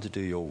have come to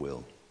do your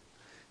will."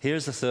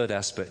 Here's the third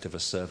aspect of a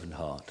servant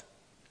heart.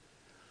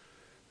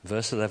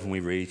 Verse 11 we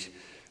read,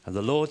 "And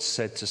the Lord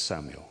said to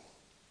Samuel,"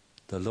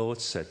 the Lord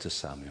said to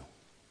Samuel.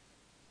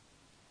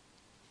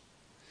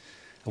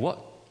 And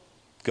what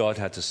God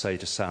had to say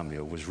to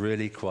Samuel was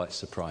really quite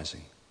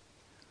surprising.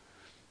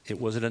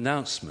 It was an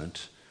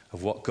announcement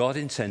of what God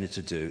intended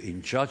to do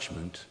in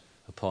judgment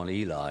upon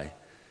Eli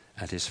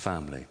and his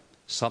family.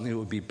 Something that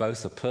would be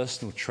both a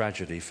personal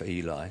tragedy for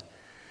Eli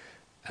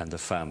and the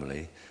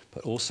family,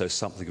 but also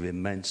something of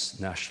immense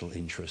national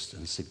interest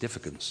and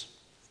significance.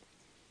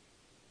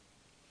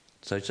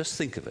 So just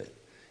think of it.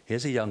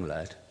 Here's a young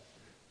lad,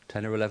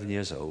 10 or 11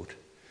 years old,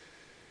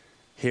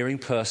 hearing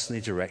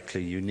personally,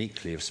 directly,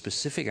 uniquely of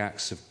specific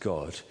acts of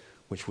God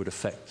which would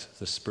affect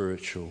the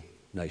spiritual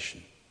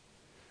nation.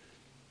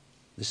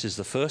 This is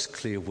the first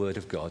clear word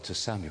of God to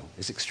Samuel.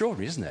 It's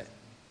extraordinary, isn't it,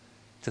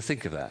 to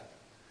think of that?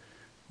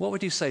 What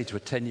would you say to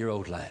a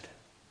 10-year-old lad?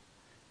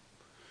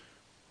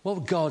 What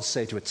would God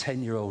say to a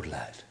 10-year-old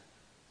lad?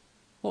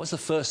 What was the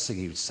first thing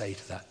he would say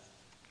to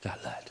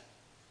that lad?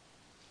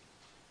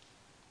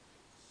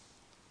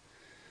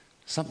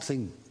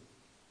 Something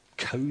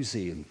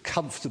cozy and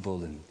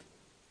comfortable and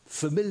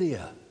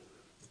familiar.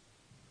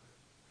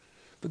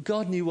 But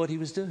God knew what he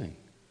was doing,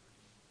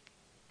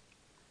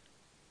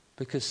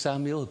 because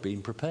Samuel had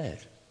been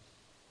prepared.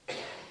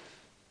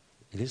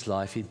 In his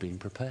life, he'd been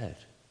prepared.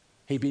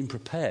 He'd been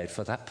prepared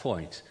for that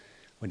point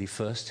when he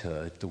first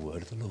heard the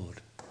word of the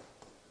Lord.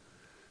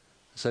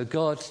 So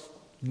God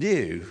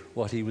knew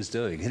what he was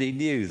doing, and he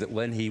knew that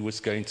when he was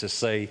going to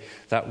say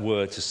that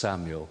word to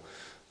Samuel,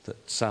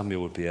 that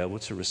Samuel would be able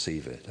to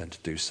receive it and to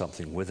do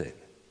something with it.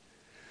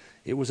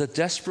 It was a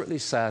desperately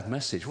sad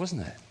message,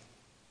 wasn't it?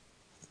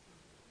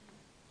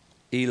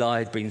 Eli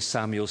had been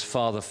Samuel's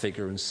father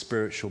figure and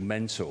spiritual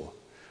mentor.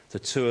 The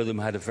two of them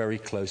had a very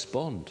close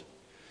bond.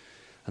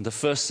 And the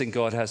first thing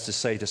God has to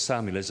say to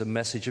Samuel is a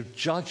message of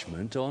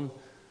judgment on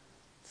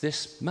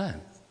this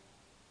man.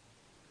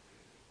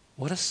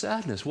 What a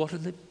sadness, what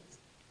a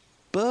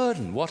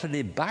burden, what an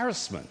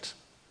embarrassment.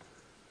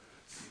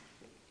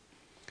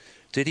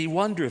 Did he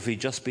wonder if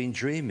he'd just been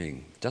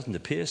dreaming? Doesn't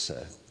appear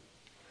so.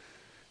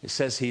 It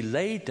says he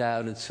lay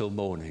down until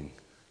morning.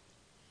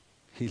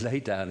 He lay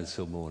down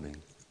until morning.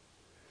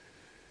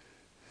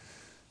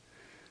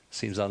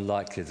 Seems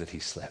unlikely that he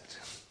slept.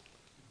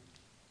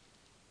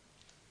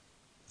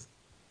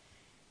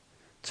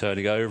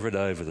 Turning over and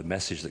over the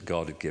message that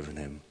God had given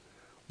him.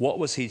 What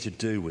was he to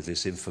do with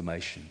this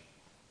information?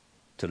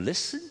 To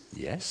listen?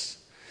 Yes.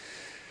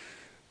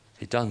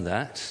 He'd done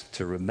that.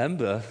 To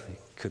remember, he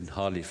couldn't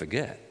hardly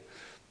forget.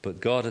 But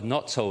God had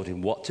not told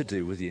him what to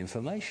do with the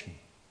information.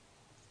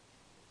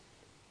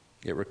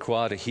 It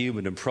required a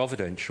human and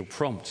providential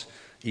prompt.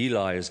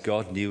 Eli, as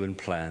God knew and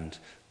planned,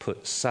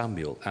 put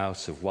Samuel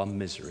out of one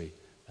misery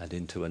and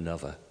into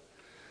another.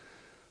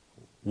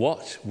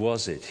 What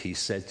was it he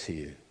said to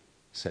you,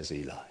 says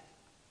Eli.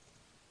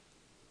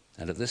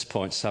 And at this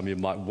point, Samuel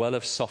might well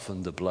have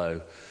softened the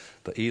blow,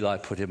 but Eli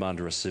put him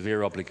under a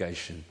severe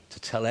obligation to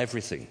tell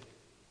everything.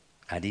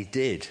 And he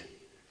did.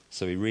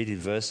 So we read in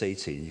verse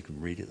 18, you can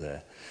read it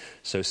there.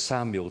 So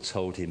Samuel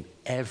told him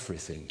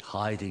everything,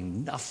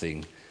 hiding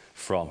nothing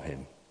from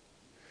him.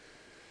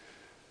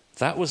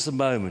 That was the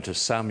moment of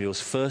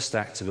Samuel's first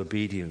act of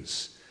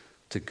obedience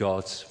to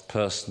God's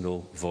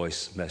personal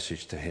voice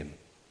message to him.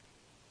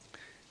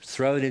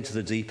 Thrown into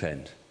the deep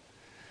end.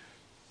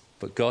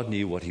 But God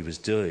knew what he was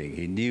doing.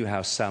 He knew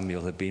how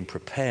Samuel had been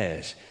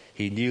prepared.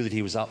 He knew that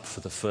he was up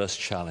for the first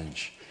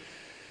challenge.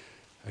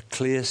 A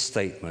clear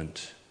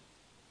statement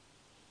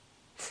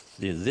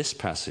in this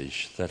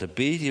passage that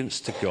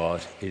obedience to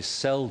God is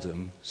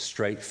seldom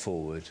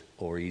straightforward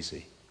or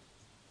easy.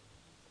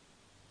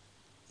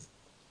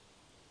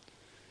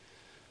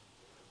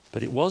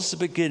 But it was the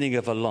beginning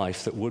of a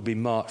life that would be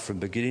marked from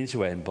beginning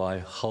to end by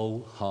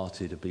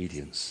wholehearted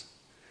obedience.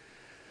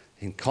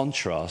 In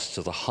contrast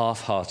to the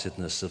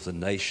half-heartedness of the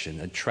nation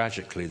and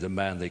tragically the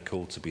man they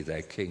called to be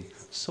their king,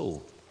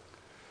 Saul,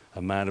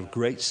 a man of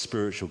great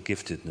spiritual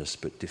giftedness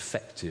but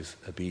defective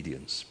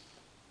obedience.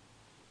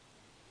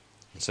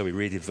 And so we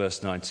read in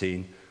verse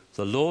 19,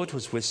 the Lord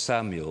was with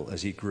Samuel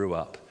as he grew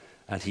up,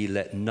 and he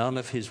let none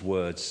of his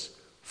words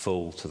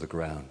fall to the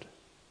ground.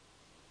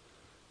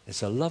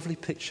 It's a lovely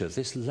picture.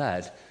 This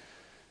lad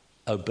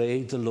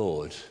obeyed the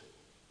Lord.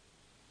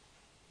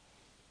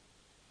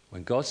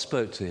 When God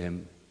spoke to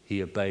him,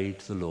 he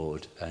obeyed the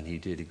Lord, and he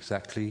did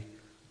exactly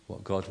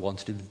what God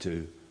wanted him to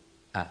do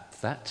at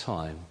that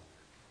time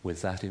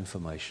with that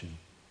information.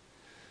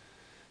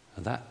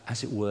 And that,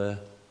 as it were,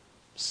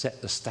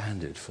 set the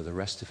standard for the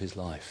rest of his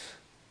life.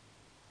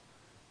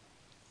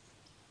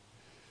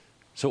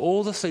 So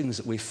all the things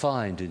that we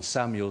find in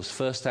Samuel's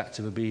first act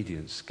of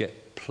obedience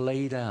get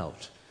played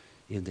out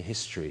in the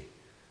history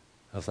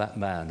of that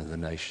man and the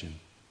nation.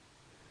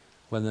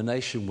 When the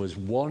nation was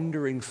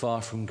wandering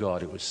far from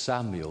God, it was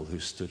Samuel who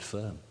stood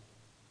firm.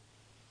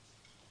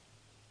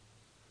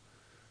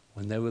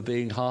 When they were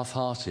being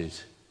half-hearted,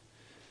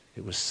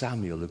 it was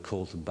Samuel who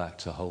called them back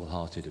to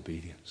wholehearted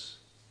obedience.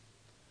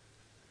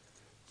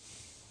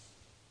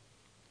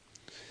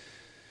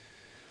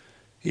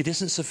 It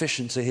isn't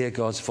sufficient to hear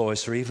God's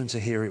voice or even to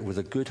hear it with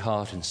a good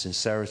heart and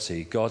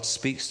sincerity. God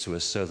speaks to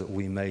us so that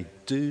we may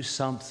do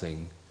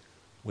something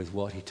with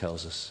what he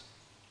tells us.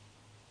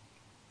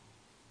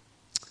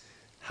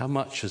 How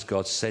much has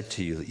God said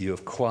to you that you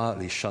have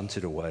quietly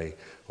shunted away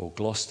or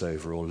glossed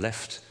over or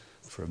left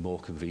for a more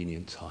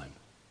convenient time?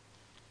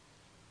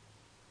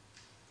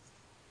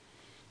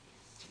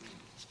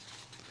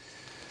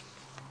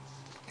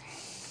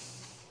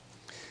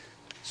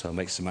 So I'll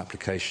make some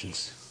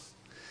applications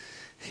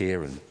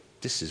here, and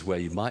this is where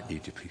you might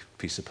need a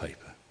piece of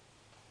paper.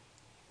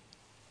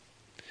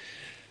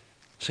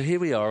 So here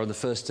we are on the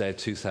first day of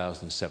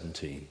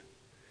 2017,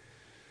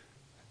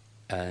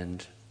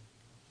 and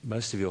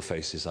most of your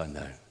faces I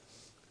know.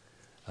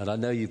 And I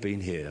know you've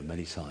been here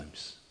many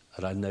times,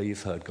 and I know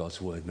you've heard God's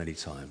word many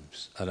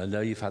times, and I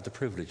know you've had the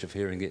privilege of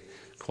hearing it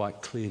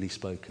quite clearly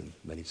spoken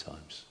many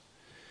times.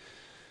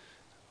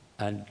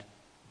 And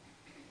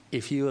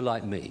if you are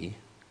like me,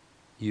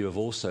 you have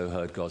also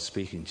heard God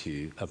speaking to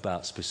you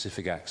about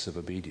specific acts of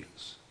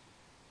obedience.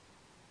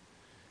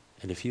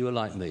 And if you are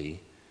like me,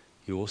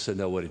 you also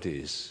know what it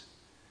is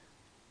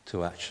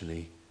to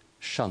actually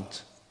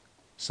shunt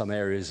some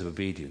areas of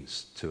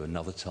obedience to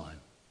another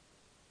time.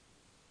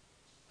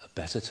 A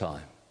better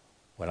time,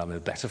 when I'm in a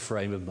better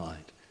frame of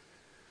mind.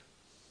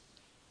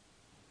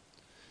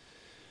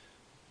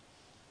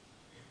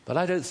 But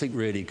I don't think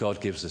really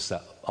God gives us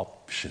that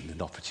option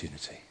and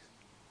opportunity.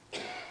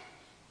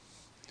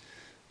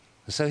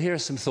 So here are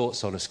some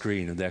thoughts on a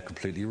screen, and they're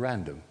completely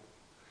random,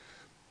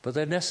 but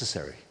they're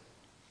necessary.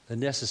 They're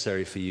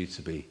necessary for you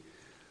to be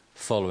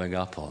following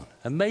up on.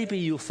 And maybe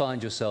you'll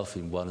find yourself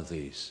in one of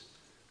these,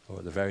 or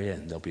at the very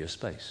end there'll be a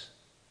space.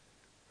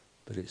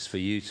 But it's for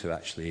you to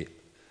actually,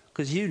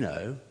 because you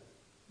know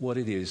what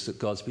it is that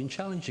God's been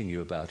challenging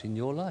you about in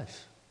your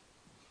life.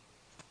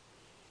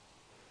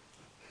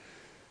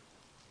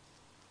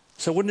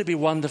 So wouldn't it be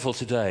wonderful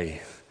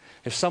today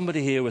if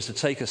somebody here was to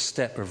take a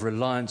step of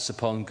reliance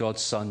upon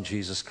God's Son,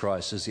 Jesus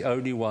Christ, as the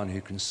only one who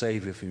can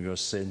save you from your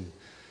sin,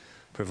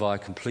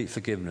 provide complete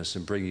forgiveness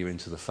and bring you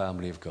into the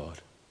family of God?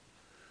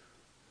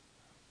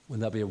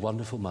 Wouldn't that be a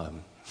wonderful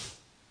moment?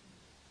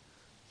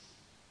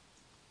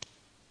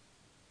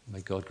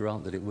 May God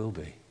grant that it will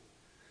be.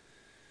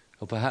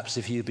 Or perhaps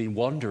if you've been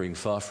wandering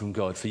far from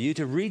God, for you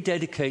to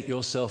rededicate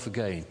yourself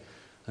again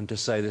and to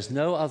say, there's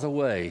no other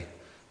way,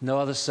 no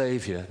other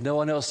Saviour, no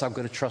one else I'm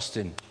going to trust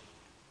in.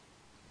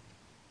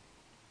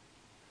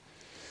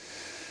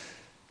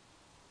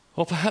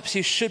 Or perhaps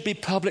you should be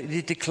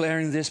publicly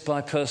declaring this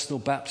by personal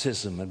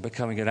baptism and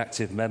becoming an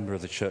active member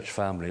of the church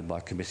family by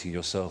committing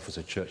yourself as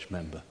a church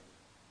member.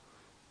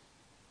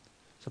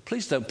 So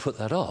please don't put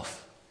that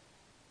off.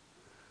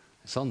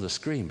 It's on the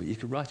screen, but you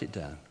can write it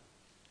down.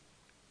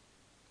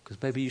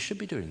 Because maybe you should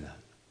be doing that.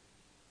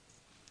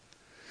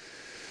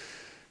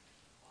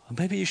 And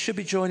maybe you should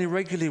be joining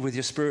regularly with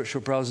your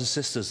spiritual brothers and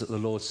sisters at the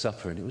Lord's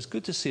Supper. And it was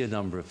good to see a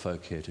number of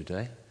folk here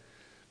today.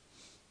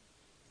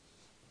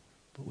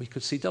 But we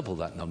could see double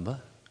that number.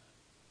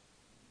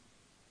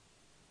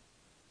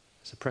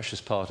 It's a precious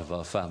part of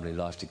our family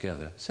life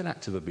together. It's an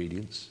act of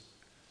obedience.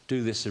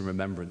 Do this in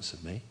remembrance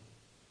of me.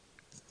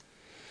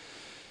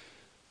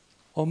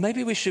 Or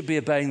maybe we should be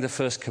obeying the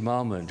first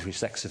commandment, which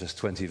is Exodus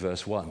 20,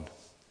 verse 1,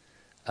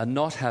 and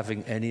not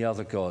having any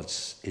other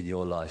gods in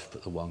your life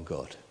but the one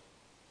God.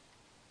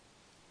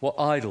 What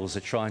idols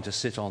are trying to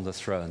sit on the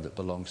throne that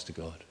belongs to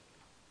God?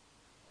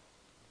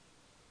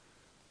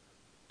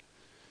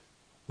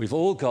 We've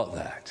all got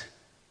that.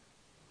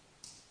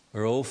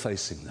 We're all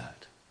facing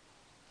that.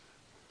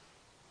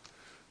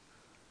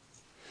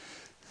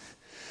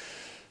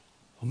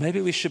 Or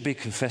maybe we should be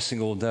confessing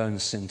all known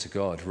sin to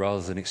God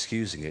rather than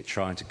excusing it,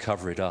 trying to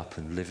cover it up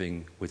and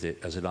living with it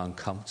as an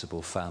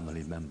uncomfortable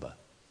family member.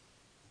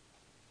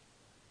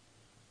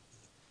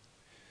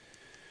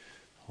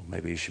 Or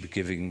maybe you should be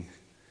giving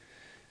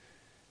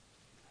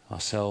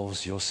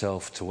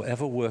yourself to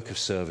whatever work of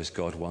service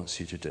God wants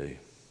you to do.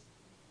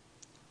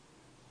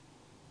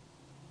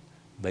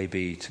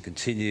 Maybe to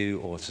continue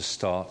or to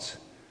start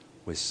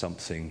with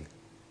something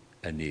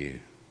anew.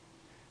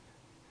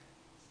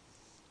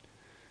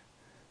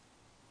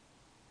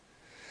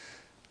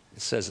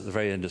 It says at the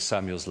very end of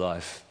Samuel's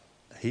life,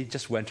 he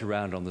just went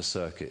around on the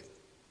circuit.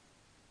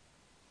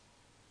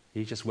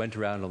 He just went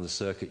around on the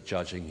circuit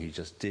judging. He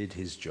just did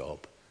his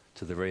job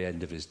to the very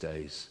end of his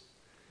days.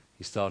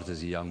 He started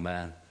as a young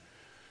man.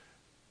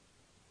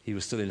 He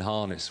was still in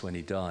harness when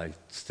he died,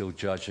 still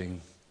judging,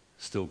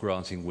 still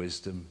granting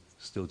wisdom,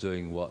 still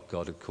doing what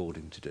God had called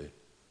him to do.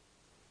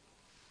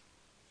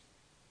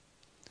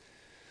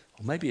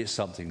 Or maybe it's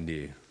something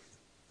new.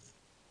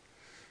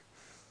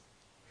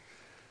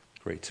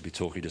 Great to be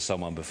talking to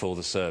someone before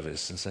the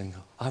service and saying,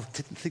 I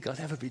didn't think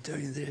I'd ever be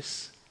doing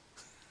this.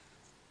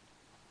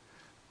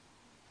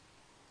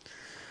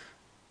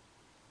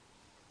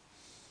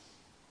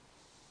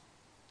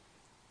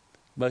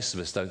 Most of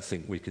us don't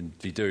think we can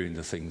be doing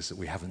the things that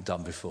we haven't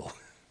done before.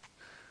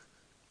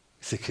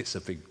 We think it's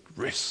a big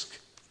risk.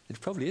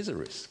 It probably is a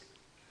risk.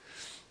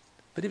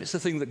 But if it's the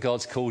thing that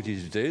God's called you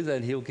to do,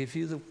 then he'll give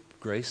you the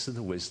grace and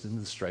the wisdom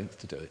and the strength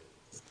to do it.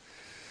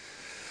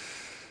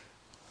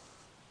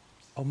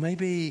 Or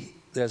maybe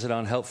there's an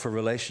unhelpful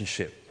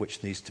relationship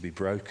which needs to be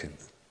broken,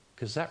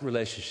 because that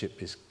relationship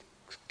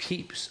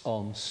keeps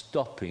on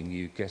stopping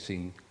you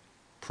getting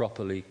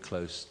properly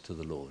close to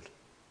the Lord.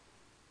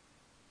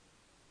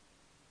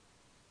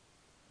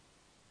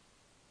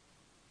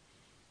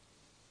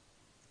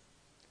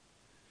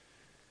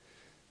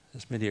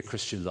 There's many a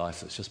Christian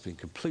life that's just been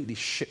completely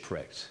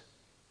shipwrecked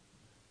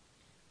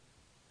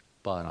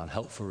by an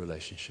unhelpful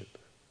relationship.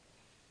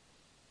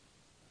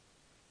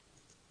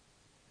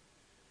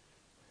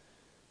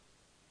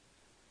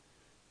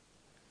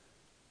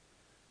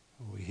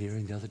 Were we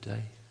hearing the other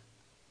day,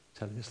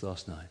 telling us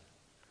last night,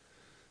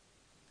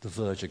 the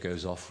verger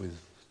goes off with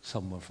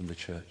someone from the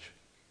church.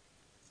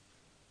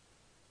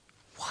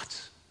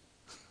 What?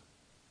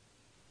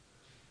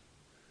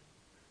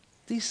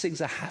 These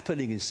things are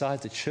happening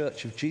inside the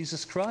church of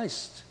Jesus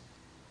Christ.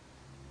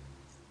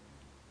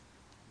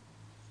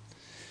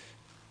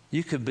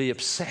 You can be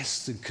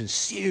obsessed and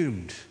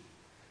consumed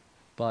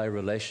by a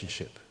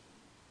relationship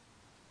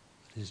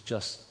that is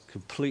just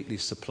completely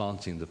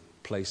supplanting the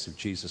place of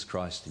Jesus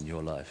Christ in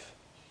your life.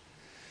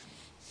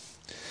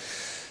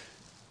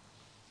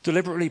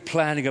 Deliberately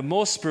planning a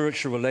more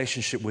spiritual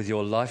relationship with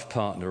your life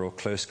partner or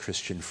close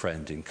Christian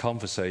friend in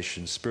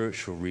conversation,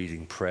 spiritual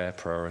reading, prayer,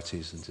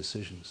 priorities, and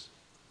decisions.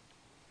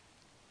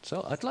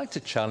 So I'd like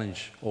to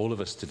challenge all of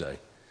us today.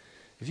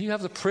 If you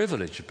have the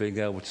privilege of being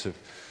able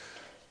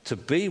to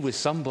be with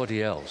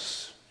somebody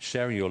else,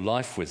 sharing your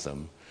life with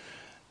them,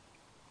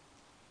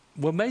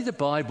 Well, may the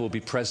Bible be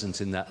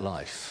present in that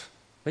life.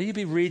 May you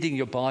be reading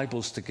your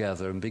Bibles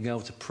together and being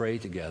able to pray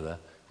together.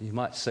 You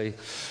might say,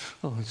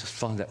 oh, I just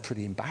find that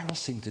pretty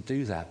embarrassing to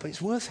do that. But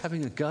it's worth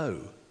having a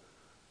go.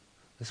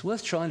 It's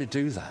worth trying to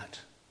do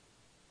that.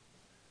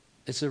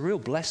 It's a real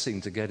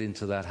blessing to get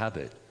into that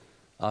habit,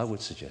 I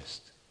would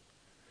suggest.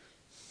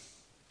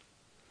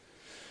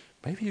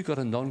 Maybe you've got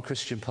a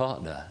non-Christian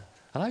partner,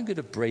 and I'm going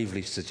to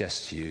bravely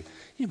suggest to you,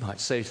 you might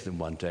say to them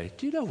one day,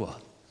 do you know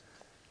what?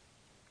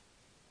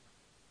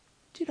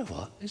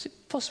 Is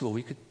it possible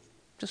we could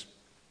just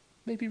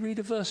maybe read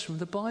a verse from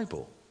the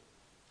Bible?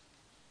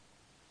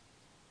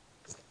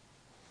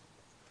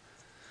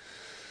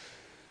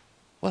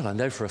 Well, I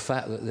know for a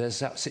fact that there's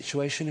that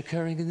situation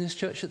occurring in this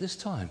church at this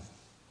time,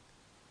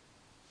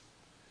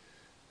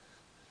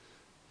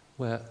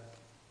 where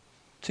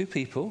two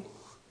people,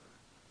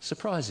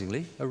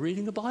 surprisingly, are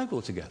reading a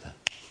Bible together.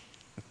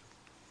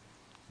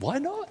 Why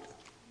not?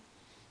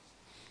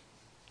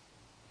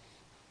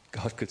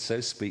 God could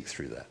so speak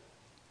through that.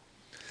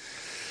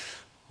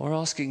 Or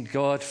asking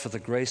God for the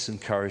grace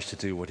and courage to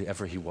do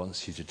whatever he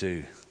wants you to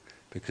do,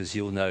 because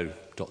you'll know, ...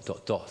 at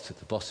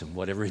the bottom,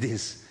 whatever it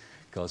is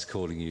God's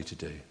calling you to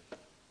do.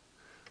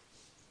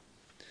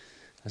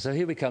 And so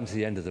here we come to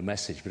the end of the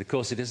message, but of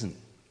course it isn't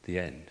the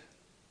end,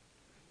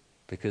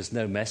 because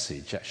no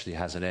message actually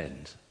has an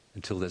end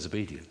until there's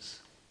obedience.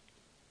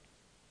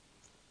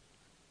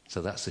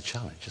 So that's the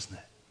challenge, isn't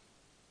it?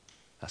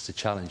 That's the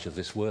challenge of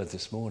this word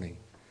this morning.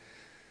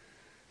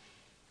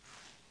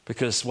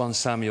 Because 1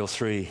 Samuel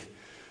 3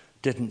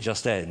 didn't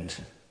just end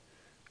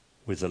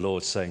with the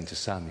Lord saying to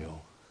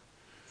Samuel,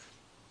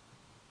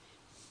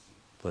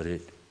 but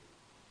it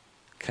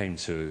came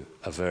to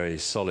a very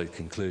solid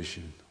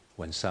conclusion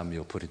when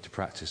Samuel put into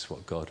practice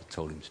what God had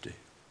told him to do.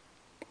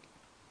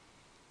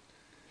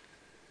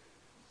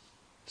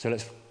 So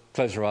let's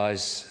close our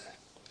eyes,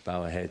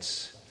 bow our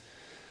heads,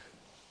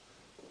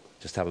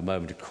 just have a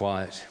moment of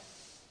quiet.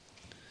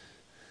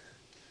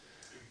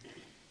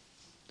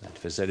 And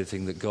if there's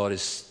anything that God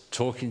is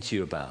talking to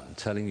you about and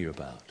telling you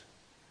about,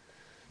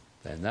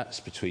 then that's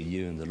between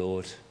you and the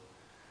Lord.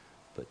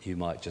 But you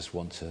might just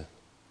want to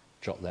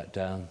drop that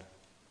down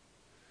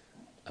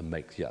and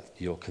make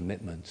your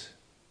commitment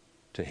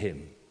to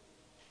him,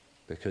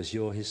 because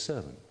you're his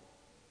servant.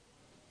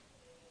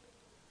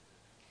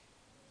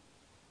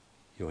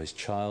 You're his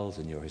child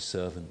and you're his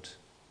servant,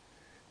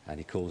 and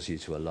he calls you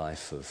to a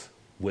life of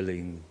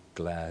willing,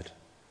 glad,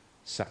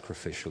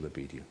 sacrificial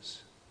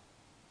obedience.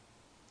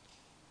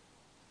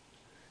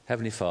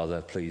 Heavenly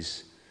Father,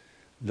 please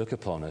look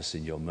upon us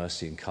in your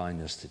mercy and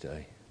kindness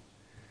today.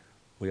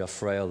 We are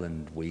frail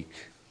and weak.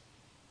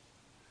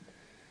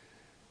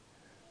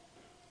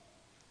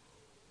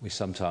 We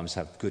sometimes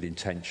have good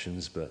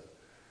intentions, but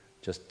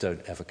just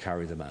don't ever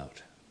carry them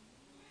out.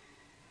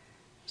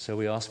 So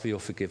we ask for your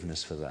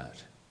forgiveness for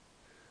that.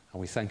 And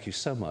we thank you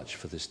so much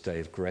for this day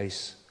of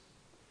grace,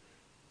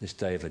 this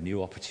day of a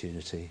new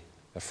opportunity,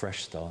 a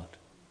fresh start.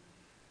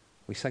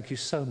 We thank you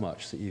so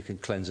much that you can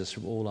cleanse us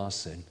from all our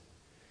sin,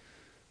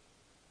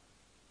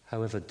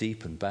 however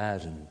deep and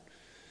bad and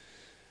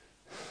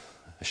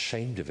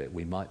ashamed of it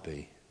we might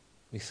be.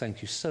 We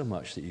thank you so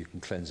much that you can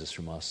cleanse us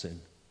from our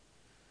sin.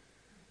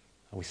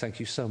 And we thank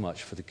you so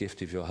much for the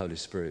gift of your Holy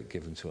Spirit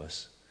given to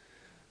us,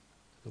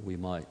 that we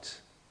might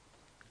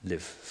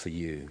live for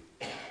you,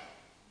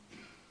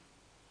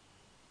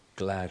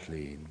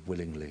 gladly and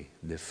willingly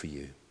live for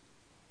you.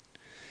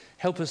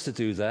 Help us to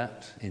do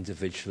that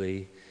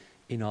individually,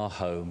 in our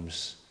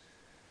homes,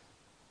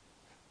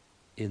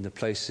 in the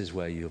places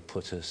where you have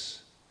put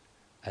us,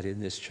 and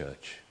in this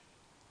church,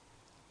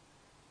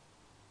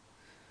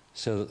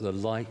 so that the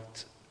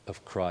light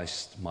of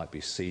Christ might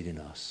be seen in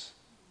us,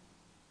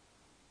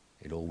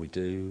 in all we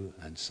do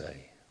and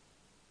say.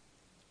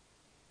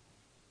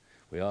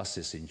 We ask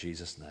this in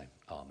Jesus' name.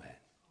 Amen.